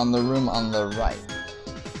we're on the room on the right.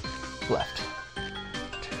 Left.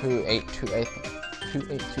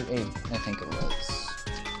 2828, I think it was.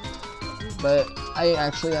 But I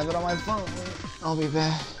actually have it on my phone. I'll be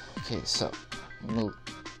back. Okay, so move.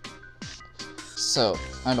 So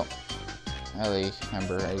I don't really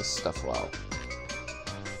remember his stuff well.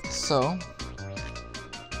 So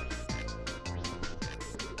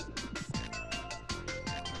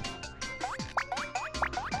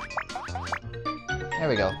there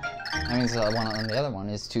we go. That means the one on the other one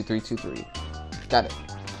is 2323. Got it.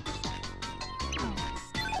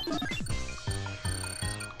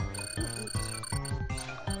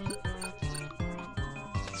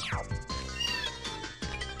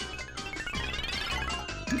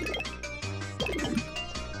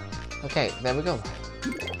 Okay, there we go.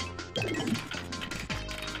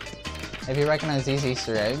 If you recognize these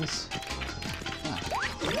Easter eggs, yeah.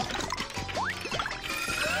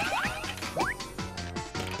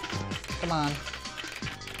 Come on.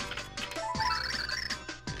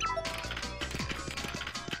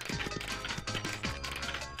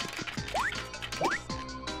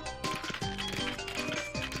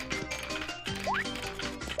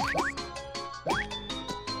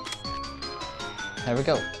 There we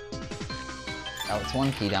go. Now it's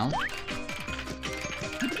one key down.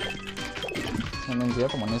 And then the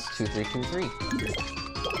other one is 2323.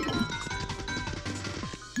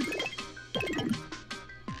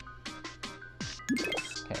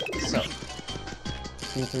 Okay, so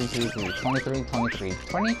 2323,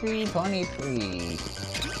 2323, 2323.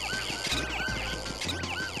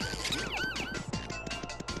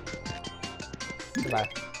 Goodbye.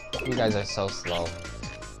 You guys are so slow.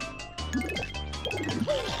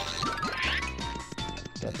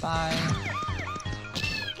 Goodbye.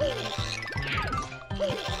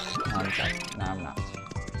 No, I'm not.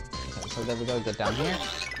 Okay, so there we go. Get down here.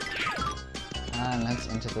 And let's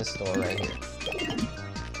enter this door right here.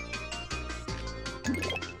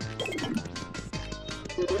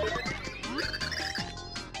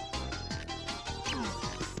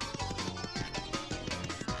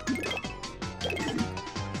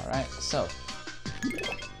 Alright, so.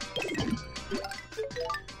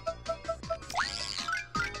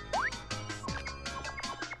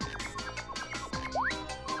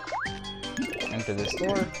 Enter this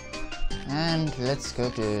door, and let's go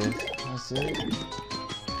to, what's it?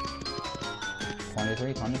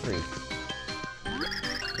 2323.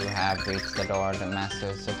 You have reached the door to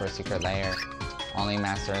Master's super secret lair. Only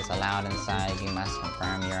Master is allowed inside. You must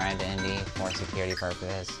confirm your identity for security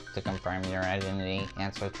purposes. To confirm your identity,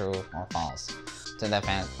 answer true or false to the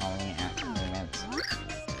following agreements.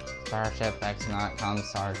 Starship X-Naut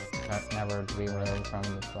comes are never to be removed from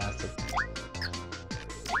the plastic.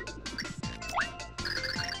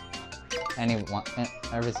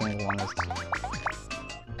 Every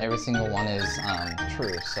single one is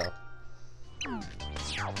true, so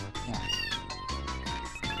yeah.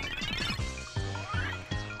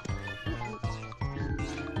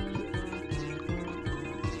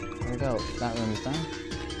 we go. That room's done.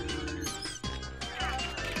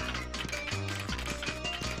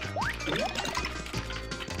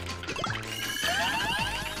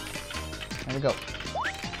 There we go.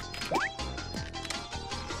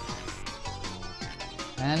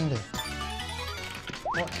 And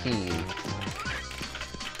what key?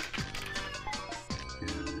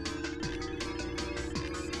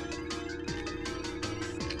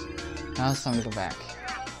 Now it's time to go back.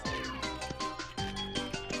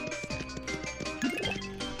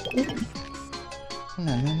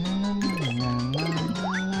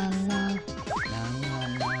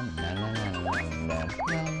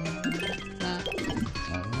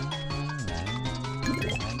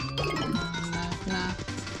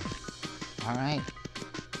 Alright.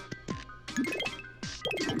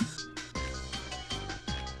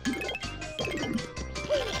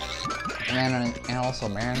 And also,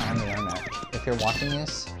 Marin on the internet, if you're watching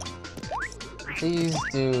this, please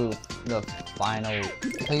do the final,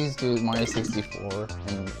 please do Mario 64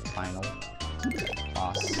 and final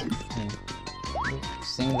boss. And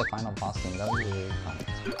sing the final boss theme, that would be really fun.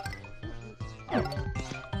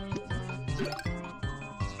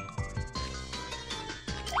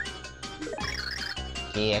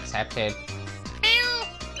 He accepted.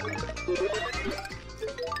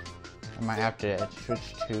 I might have to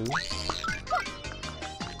switch to.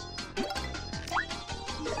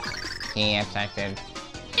 He accepted.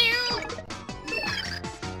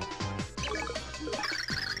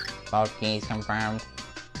 Both keys confirmed.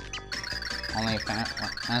 Only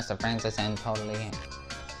as the princess and totally.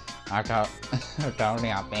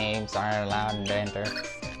 Totally our babes are allowed to enter.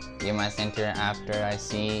 You must enter after I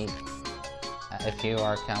see if you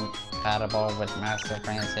are compatible with Master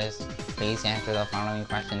Princess. Please answer the following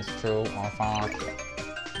questions, true or false.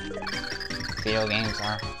 Video games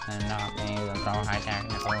are not made of so high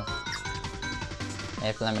technical.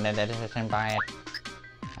 If limited edition, buy it.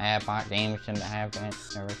 I have bought games and I have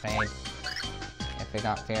never paid. If you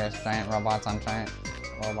got fierce giant robots on giant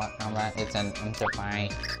robot combat, it's an instant buy.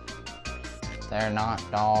 They're not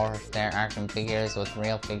dolls, they're action figures with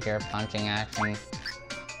real figure punching action.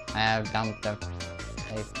 I have dumped a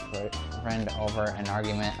friend over an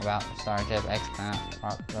argument about Starship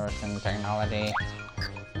Exploration technology.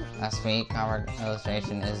 Last week, our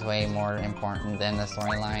illustration is way more important than the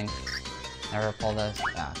storyline. Never pulled us.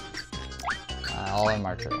 Yeah. All of them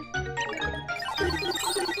are true.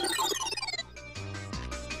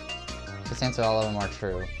 Just answer all of them are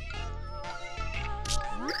true.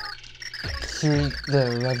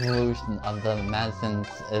 The revolution of the Madisons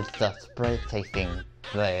is just breathtaking.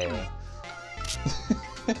 They.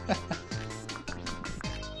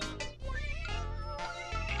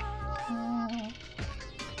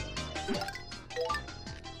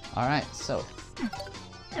 Alright, so.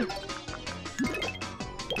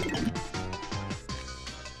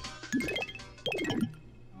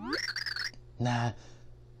 Nah,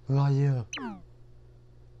 who are you?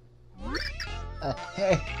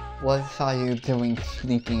 Hey, what are you doing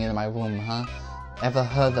sneaking in my room, huh? Ever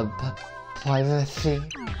heard of privacy?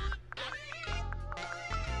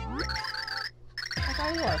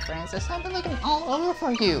 There you are, Francis. I've been looking all over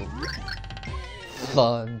for you.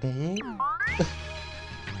 For me?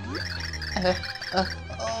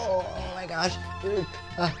 Oh my gosh.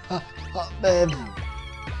 Babe.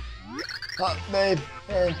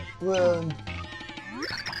 Babe. Room.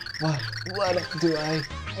 What do I?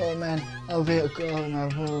 Oh man, I'll be a girl in my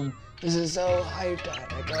room. This is so high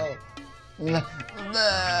technical.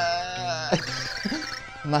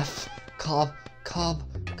 Must calm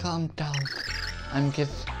down. I'm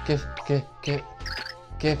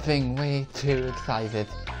getting way too excited.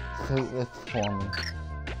 Fruitless for me.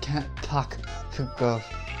 Can't talk to girls.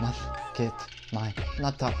 Must get my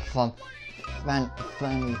laptop from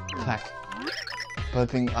Fanny Pack.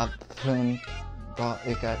 Putting up soon. But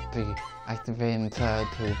it got be activating to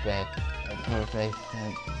bed.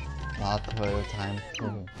 Probation last time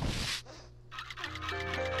too.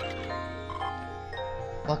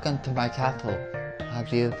 Welcome to my castle. How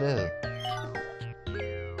do you do?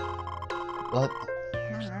 What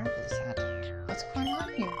on earth is that? What's going on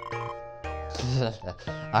here?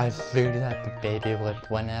 I figured that the baby would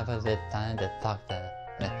whenever it's time to talk to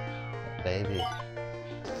the baby.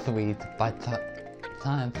 Sweet, by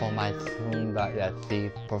time for my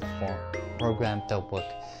soon.se program to work.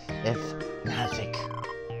 It's magic.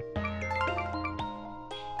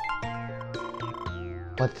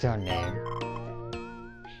 What's your name?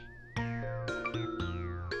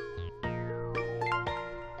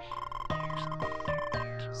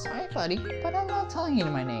 Sorry, buddy, but I'm not telling you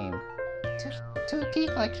my name. To a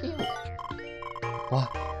geek like you.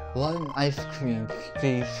 One ice cream,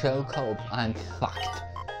 she's so cold, I'm fucked.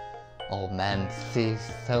 Oh man, she's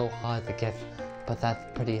so hard to get, but that's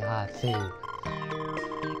pretty hard too.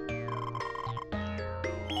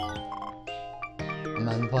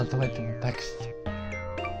 Man, what do I do next?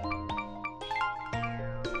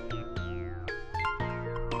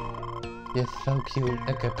 You're so cute,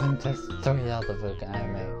 like a princess straight out of an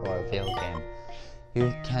anime or a video game.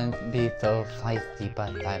 You can be so feisty,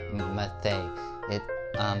 but I must say, it,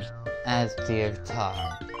 adds to your charm.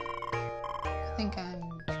 I think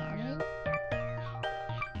I'm charming?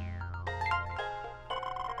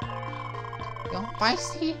 You're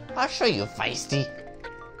feisty? I'll show you feisty.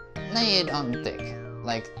 Lay it on thick,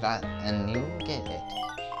 like that, and you get it.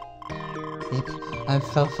 I'm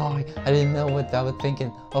so sorry, I didn't know what I was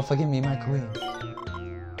thinking. Oh, forgive me, my queen.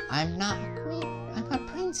 I'm not a queen, I'm a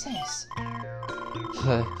princess.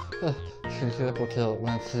 She's able to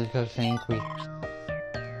when she gets angry.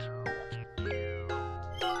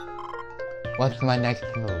 What's my next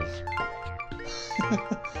move?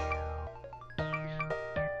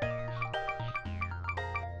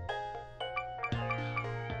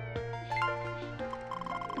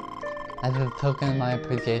 As a token of my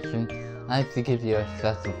appreciation, I'd like to give you a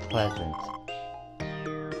special present.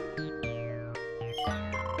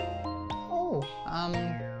 Oh, are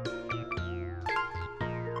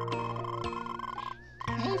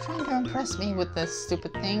you trying to impress me with this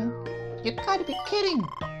stupid thing? You gotta be kidding!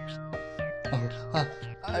 Oh,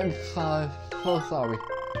 I'm sorry, so sorry.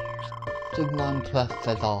 Just not impressed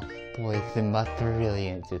at all. Boy, she must be really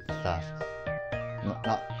into stuff.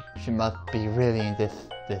 She must be really into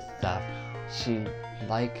this stuff. She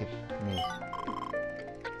liked me.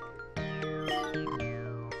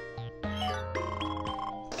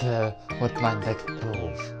 So, what's my next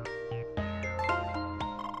move?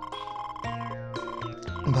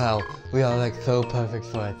 Well, we are like so perfect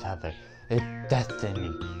for each other. It's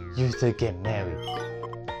destiny. You should get married.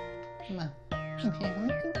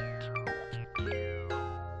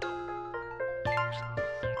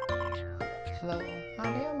 So,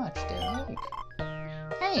 how much do you make?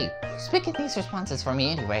 Hey, who's picking these responses for me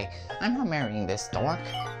anyway? I'm not marrying this dork.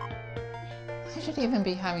 I should even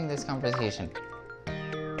be having this conversation.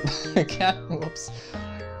 Whoops.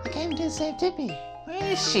 I came to save Tippy. Where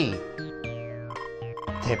is she?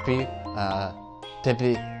 Tippy?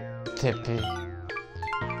 Tippy.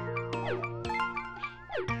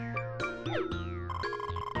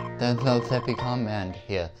 There's no Tippy command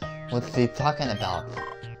here. What's he talking about?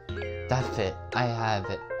 That's it. I have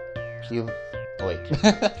it. You... Oh, wait.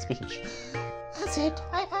 That's speech. That's it.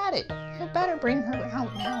 I had it. You better bring her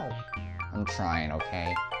out now. I'm trying,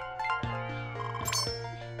 okay?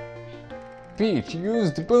 Peach,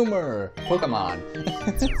 use the boomer! Pokemon.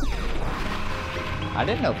 I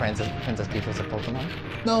didn't know Princess Peach was a Pokemon.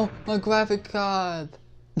 No, my graphic card!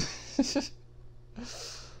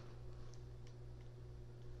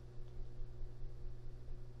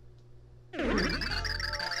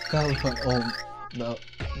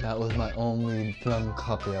 That was my only drum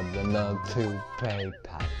copy of the Nerve 2 play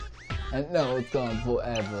pack. And now it's gone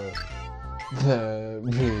forever. The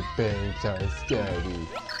big babes are scary.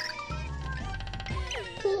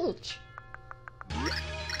 Peach.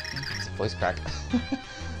 It's a voice crack.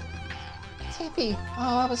 Tippy,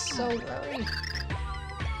 oh, I was so worried.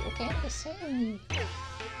 You can't save me.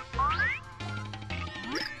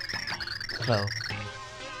 So,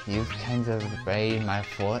 you've kind of raid my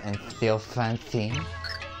fort and steal Francine?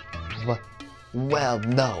 Well,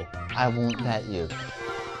 no, I won't let you.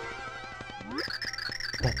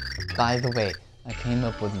 But, by the way, I came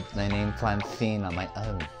up with the name Francine on my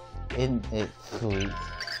own. Isn't it sweet?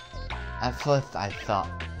 At first I thought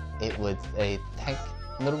it was a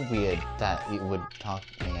little weird that you would talk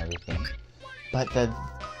and everything. But the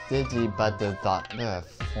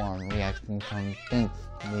Digibuzz.earth form reaction convinced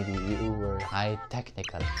me you were high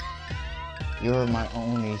technical. You're my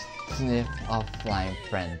only sniff offline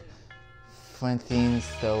friend. Francine,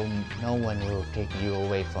 so no one will take you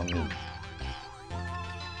away from me.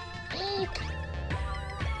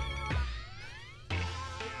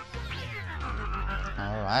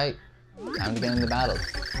 Alright, time to get into battle.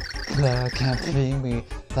 Claire can't see me,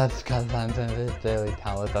 that's cause I'm invisibility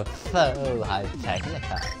powers are so high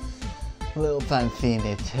technical. Little Francine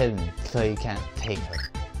is hidden, so you can't take her.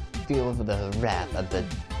 Feel the wrath of the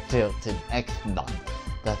jilted Xbox,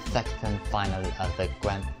 the second final of the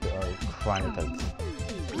Grand Chronicles.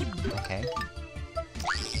 Okay.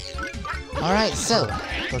 Alright, so,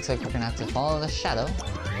 looks like we're gonna have to follow the shadow.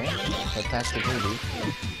 Okay, get past the booty.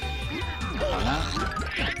 Or not.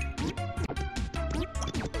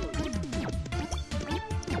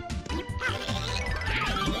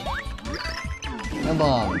 No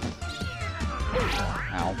bomb.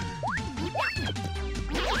 Ow.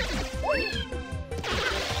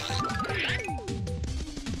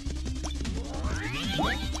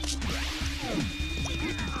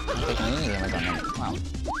 I'm taking any damage on him. Wow.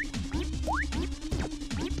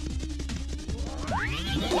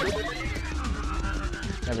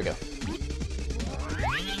 There we go.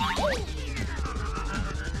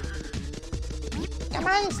 Come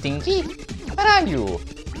on, Stinky! Where are you?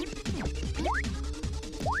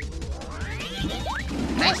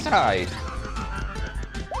 Nice try!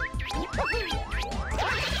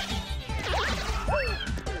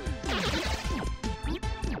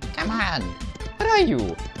 Come on! Where are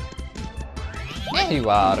you? There you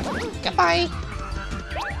are! Goodbye!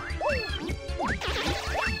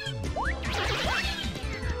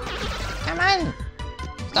 Come on!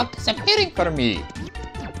 Stop disappearing for me!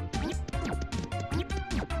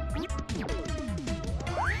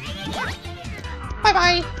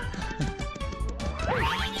 Bye-bye!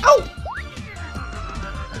 Oh!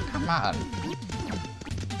 Come on!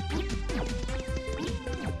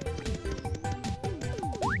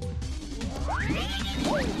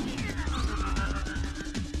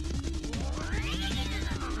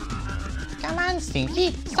 Come on,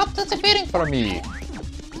 Stinky! Stop disappearing for me!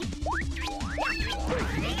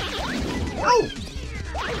 Oh!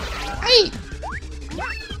 Hey!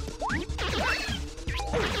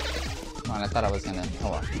 Come on, I thought I was gonna...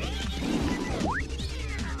 Oh well.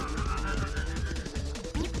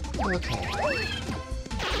 Okay.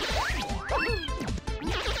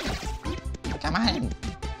 Come on!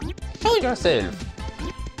 Show yourself!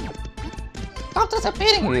 Stop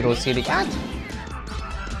disappearing, little silly cat!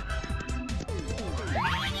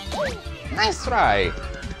 Nice try!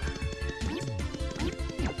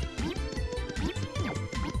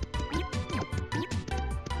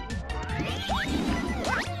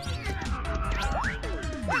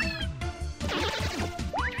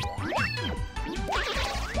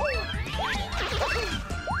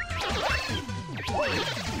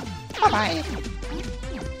 Bye-bye!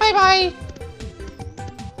 Bye-bye!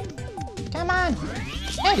 Come on!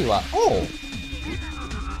 There you are! Oh!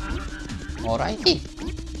 Alrighty!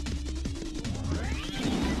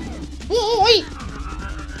 Whoa, wait!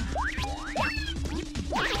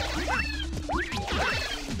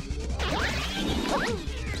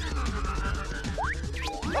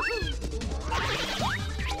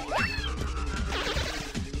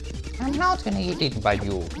 I'm not gonna get eaten by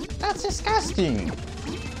you. That's disgusting!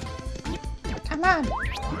 Come on!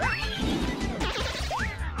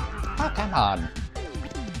 Oh, come on!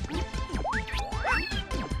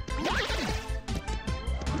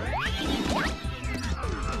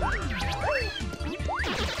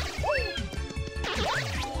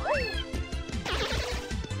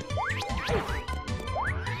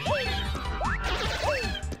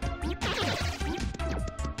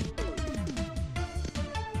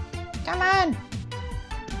 Come on!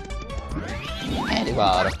 There you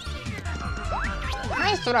are.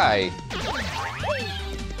 Nice try!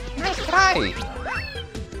 Nice try!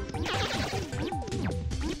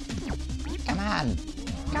 Come on!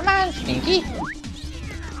 Come on, Stinky!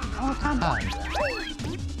 Oh, come on!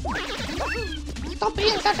 Stop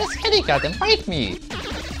being such a scaredy cat and fight me!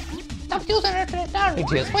 Stop using your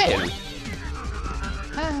technology as well!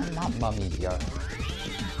 Ah, Mamma Mia!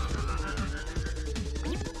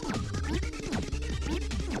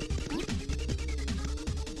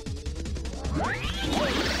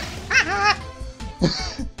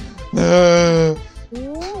 No.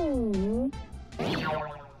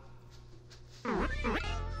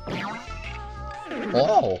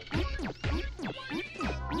 Oh!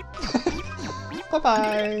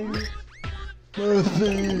 Bye-bye!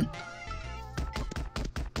 Mercy.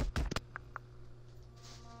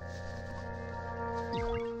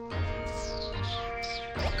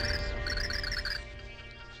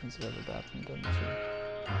 She's got the bathroom, doesn't she?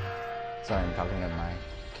 Sorry, I'm talking to my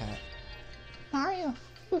cat. Mario,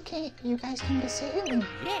 you guys came to save me.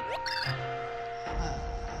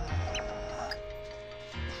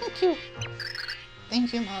 Thank you.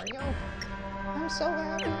 Thank you, Mario. I'm so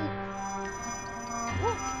happy.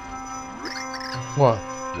 What?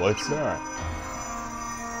 What's that?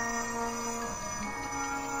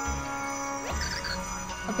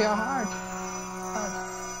 Up your heart.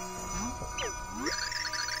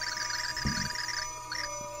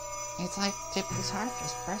 It's like Tippy's heart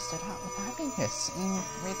just bursted out with happiness and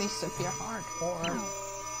released up your heart. Or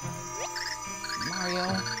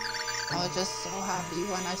Mario, I was just so happy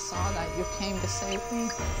when I saw that you came to save me.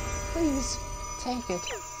 Please, take it.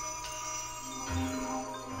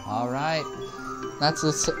 Alright. That's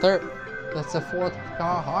the fourth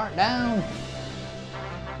heart down.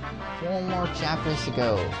 4 more chapters to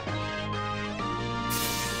go.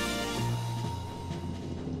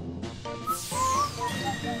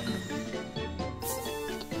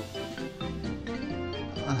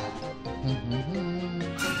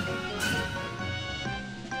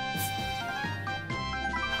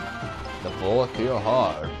 The fourth pure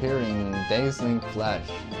heart appearing dazzling flash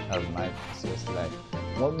of my precious life.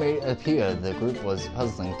 What made it appear the group was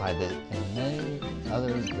puzzling by this and many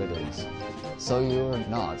other riddles. So you're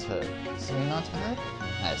not hurt. So you're not hurt?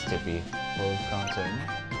 Asked Tippy, full of concern.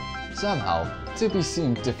 Somehow, Tippy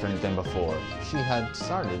seemed different than before. She had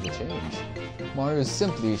started to change. Mario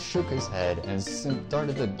simply shook his head and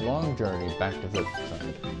started the long journey back to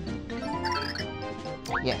Flipside.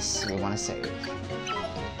 Yes, we want to save.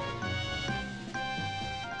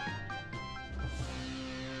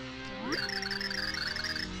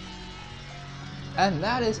 And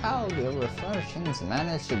that is how the Refreshings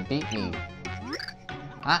managed to beat me.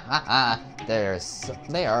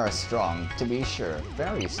 They are strong, to be sure,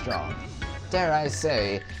 very strong. Dare I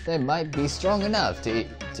say, they might be strong enough to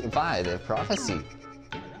defy the prophecy.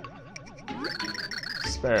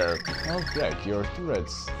 Spare, object your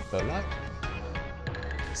threats, the light.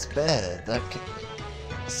 Spare the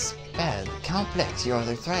complex, you're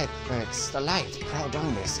the threat, Rex. The light,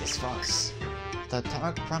 Proudongus, is false. The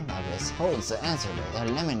Dark Proudongus holds the answer to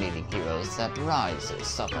eliminating heroes that rise to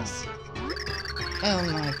stop us.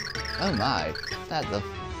 Oh my, that's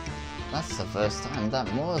the first time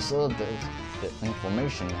that morsel of the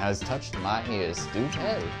information has touched my ears. Do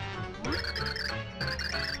tell.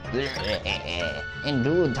 In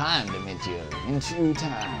due time, Dimitri, in due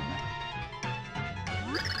time.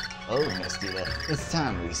 Oh, Nestida, it's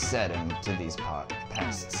time we set him to these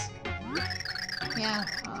pests. Yeah,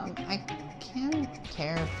 I can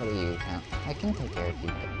care for you, Count. I can take care of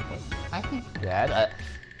you. I can.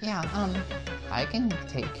 I can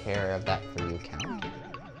take care of that for you, Count.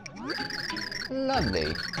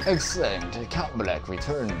 Lovely. Excellent. Count Black,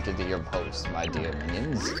 return to your post, my dear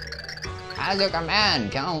minions. As your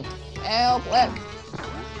command, Count. Help Black.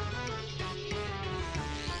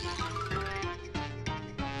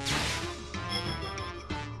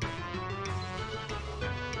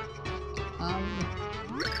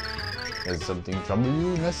 Has something trouble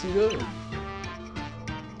you, Nestida?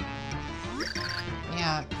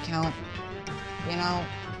 Yeah, Count. You know,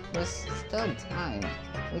 there's still time.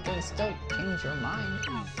 We can still change your mind.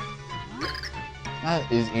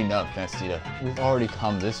 That is enough, Nestida. We've already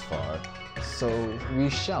come this far, so we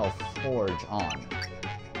shall forge on.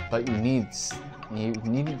 But you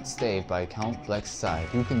needn't stay by Count Black's side.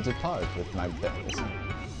 You can depart with my bells.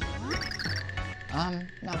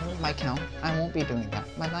 No, my Count. I won't be doing that.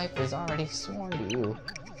 My life is already sworn to you.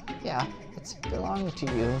 Yeah, it's belonged to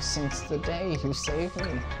you since the day you saved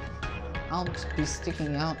me. I'll be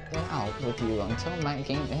sticking out with you until my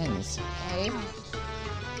game ends, okay?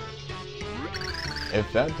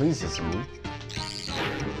 If that pleases you.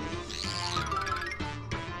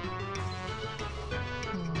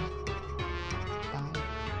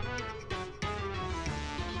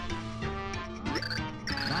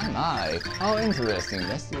 My, how interesting,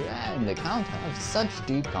 Nestida and the Count have such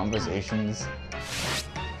deep conversations.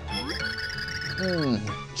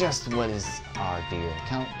 Just what is our dear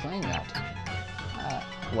Count playing at?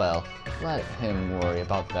 Well, let him worry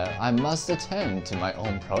about that. I must attend to my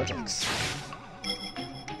own projects.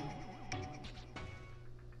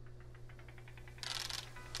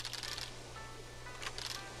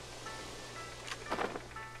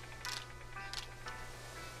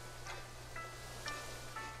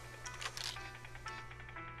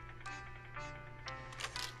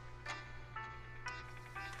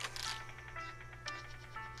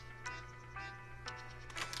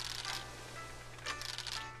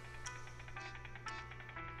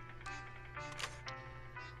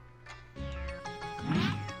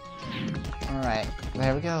 Alright,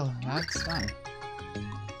 there we go. That's done.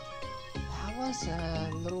 That was a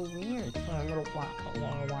little weird for a little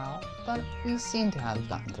while, but we seem to have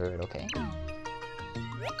gotten through it okay.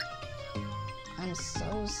 I'm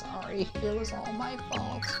so sorry. It was all my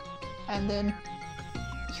fault. And then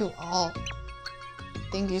you all...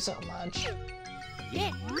 Thank you so much.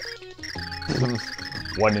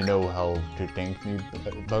 Want to know how to thank me,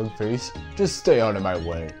 Bugface? Just stay out of my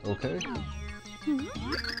way, okay?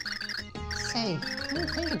 Say, when you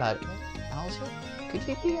think about it, Bowser, could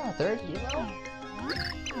you be our third hero?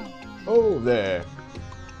 Oh, there.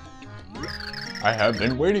 I have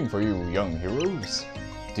been waiting for you, young heroes.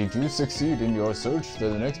 Did you succeed in your search for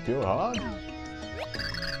the next pure heart?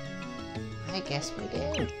 I guess we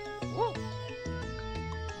did.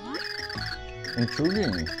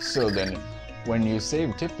 Intriguing. So then, When you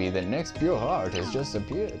save Tippy, the next pure heart has just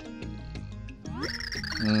appeared.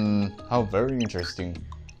 How very interesting.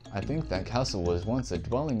 I think that castle was once a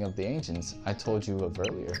dwelling of the ancients I told you of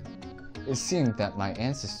earlier. It seemed that my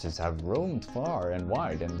ancestors have roamed far and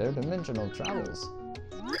wide in their dimensional travels.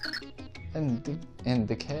 In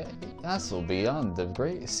the castle beyond the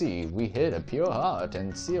great sea, we hid a pure heart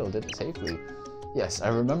and sealed it safely. Yes, I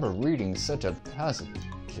remember reading such a passage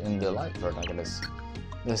in the Light Protagonist.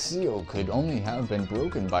 The seal could only have been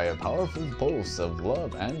broken by a powerful pulse of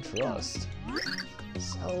love and trust.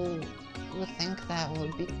 So, you think that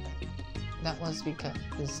was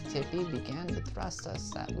because Tippy began to trust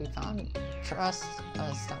us that we found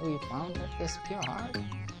this pure heart?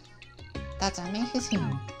 That's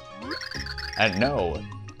amazing. And now,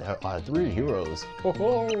 there are 3 heroes. Ho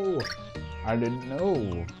ho! I don't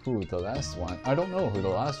know who the last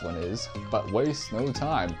one is, but waste no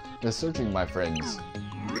time researching, my friends.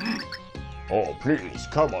 Oh, please,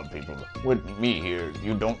 come on, people. With me here,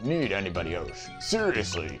 you don't need anybody else.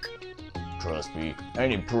 Seriously. Trust me,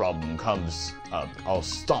 any problem comes up, I'll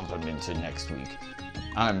stomp him into next week.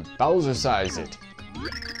 I'm Bowser Size It.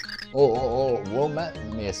 Oh, well met,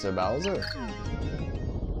 Mr. Bowser.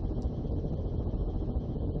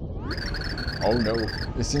 Oh no,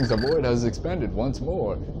 it seems the void has expanded once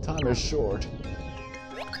more. Time is short.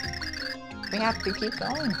 We have to keep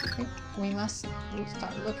going. We must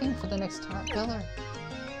start looking for the next heart pillar.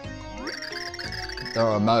 There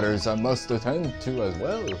are matters I must attend to as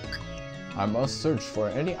well. I must search for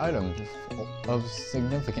any item of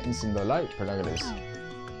significance in the Light Protagonist.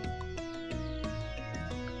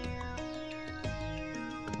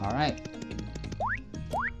 Alright.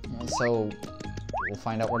 So, we'll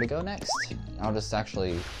find out where to go next. I'll just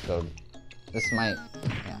actually go... This might,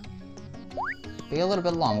 be a little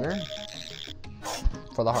bit longer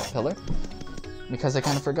for the heart pillar, because I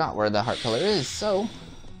kind of forgot where the heart pillar is, so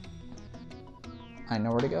I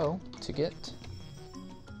know where to go to get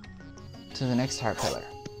to the next heart pillar.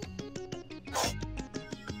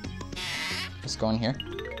 Just go in here.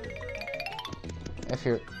 If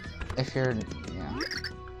you're,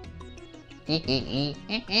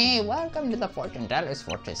 welcome to the Fortune Teller's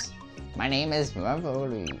Fortress. My name is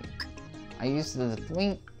Mavoli. I use the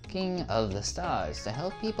winking of the stars to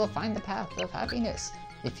help people find the path of happiness.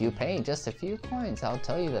 If you pay just a few coins, I'll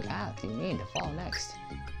tell you the path you need to follow next.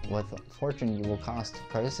 With fortune, you will cost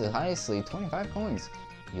precisely 25 coins.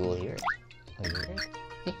 You will hear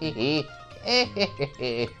it.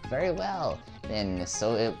 Very well. Then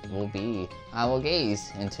so it will be. I will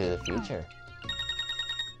gaze into the future.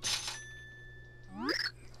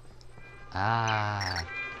 Ah,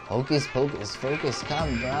 hocus pocus, focus,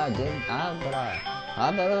 cabra, abra,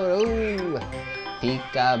 abaroo,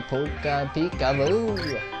 pika poka, peekaboo.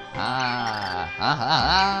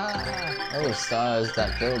 Oh, stars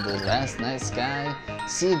that filled the last night sky,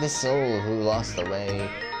 see the soul who lost the way.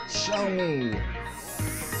 Show me.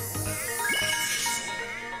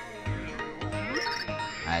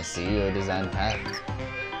 I see your designed path.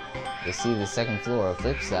 You see the second floor of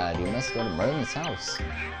Flipside. You must go to Merlin's house.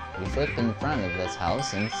 You flip in front of this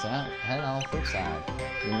house and head on Flipside.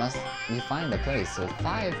 You find a place with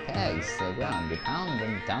 5 pegs to the ground. You pound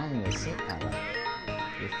them down the seat pattern.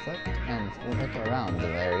 You flip and look around the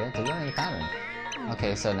area to learn the pattern.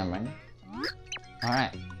 Okay, so never mind.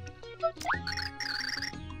 Alright.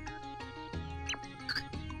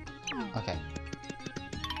 Okay.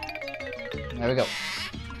 There we go.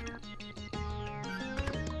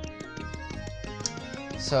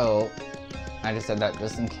 So, I just said that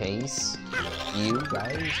just in case you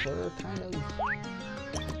guys were kind of...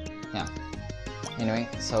 Yeah. Anyway,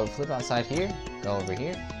 so flip outside here, go over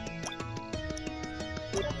here.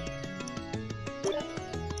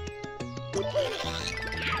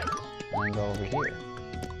 And go over here.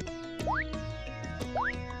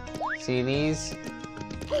 See these?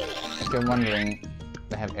 If you're wondering,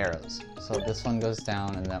 they have arrows. So this one goes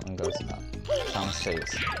down and that one goes up. Sound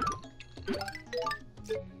stays.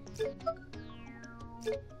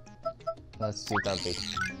 Let's do that big.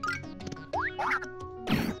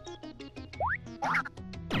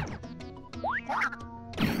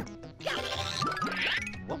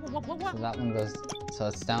 So that one goes, so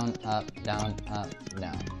it's down, up, down, up,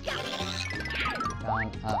 down.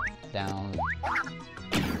 Down, up, down.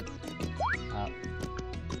 Up.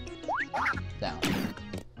 Down.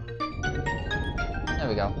 There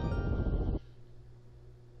we go.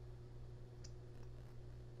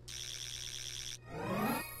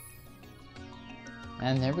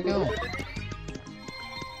 And there we go.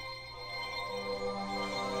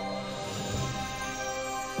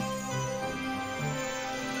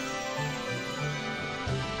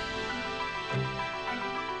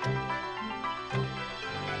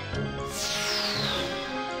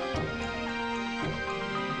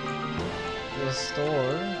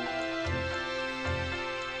 store.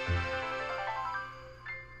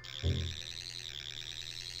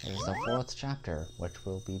 This is the 4th chapter, which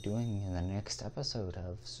we'll be doing in the next episode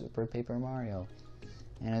of Super Paper Mario.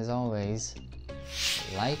 And as always,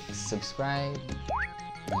 like, subscribe,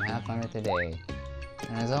 and have fun with the day.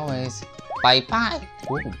 And as always, bye-bye!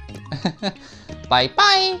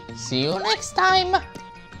 Bye-bye! See you next time!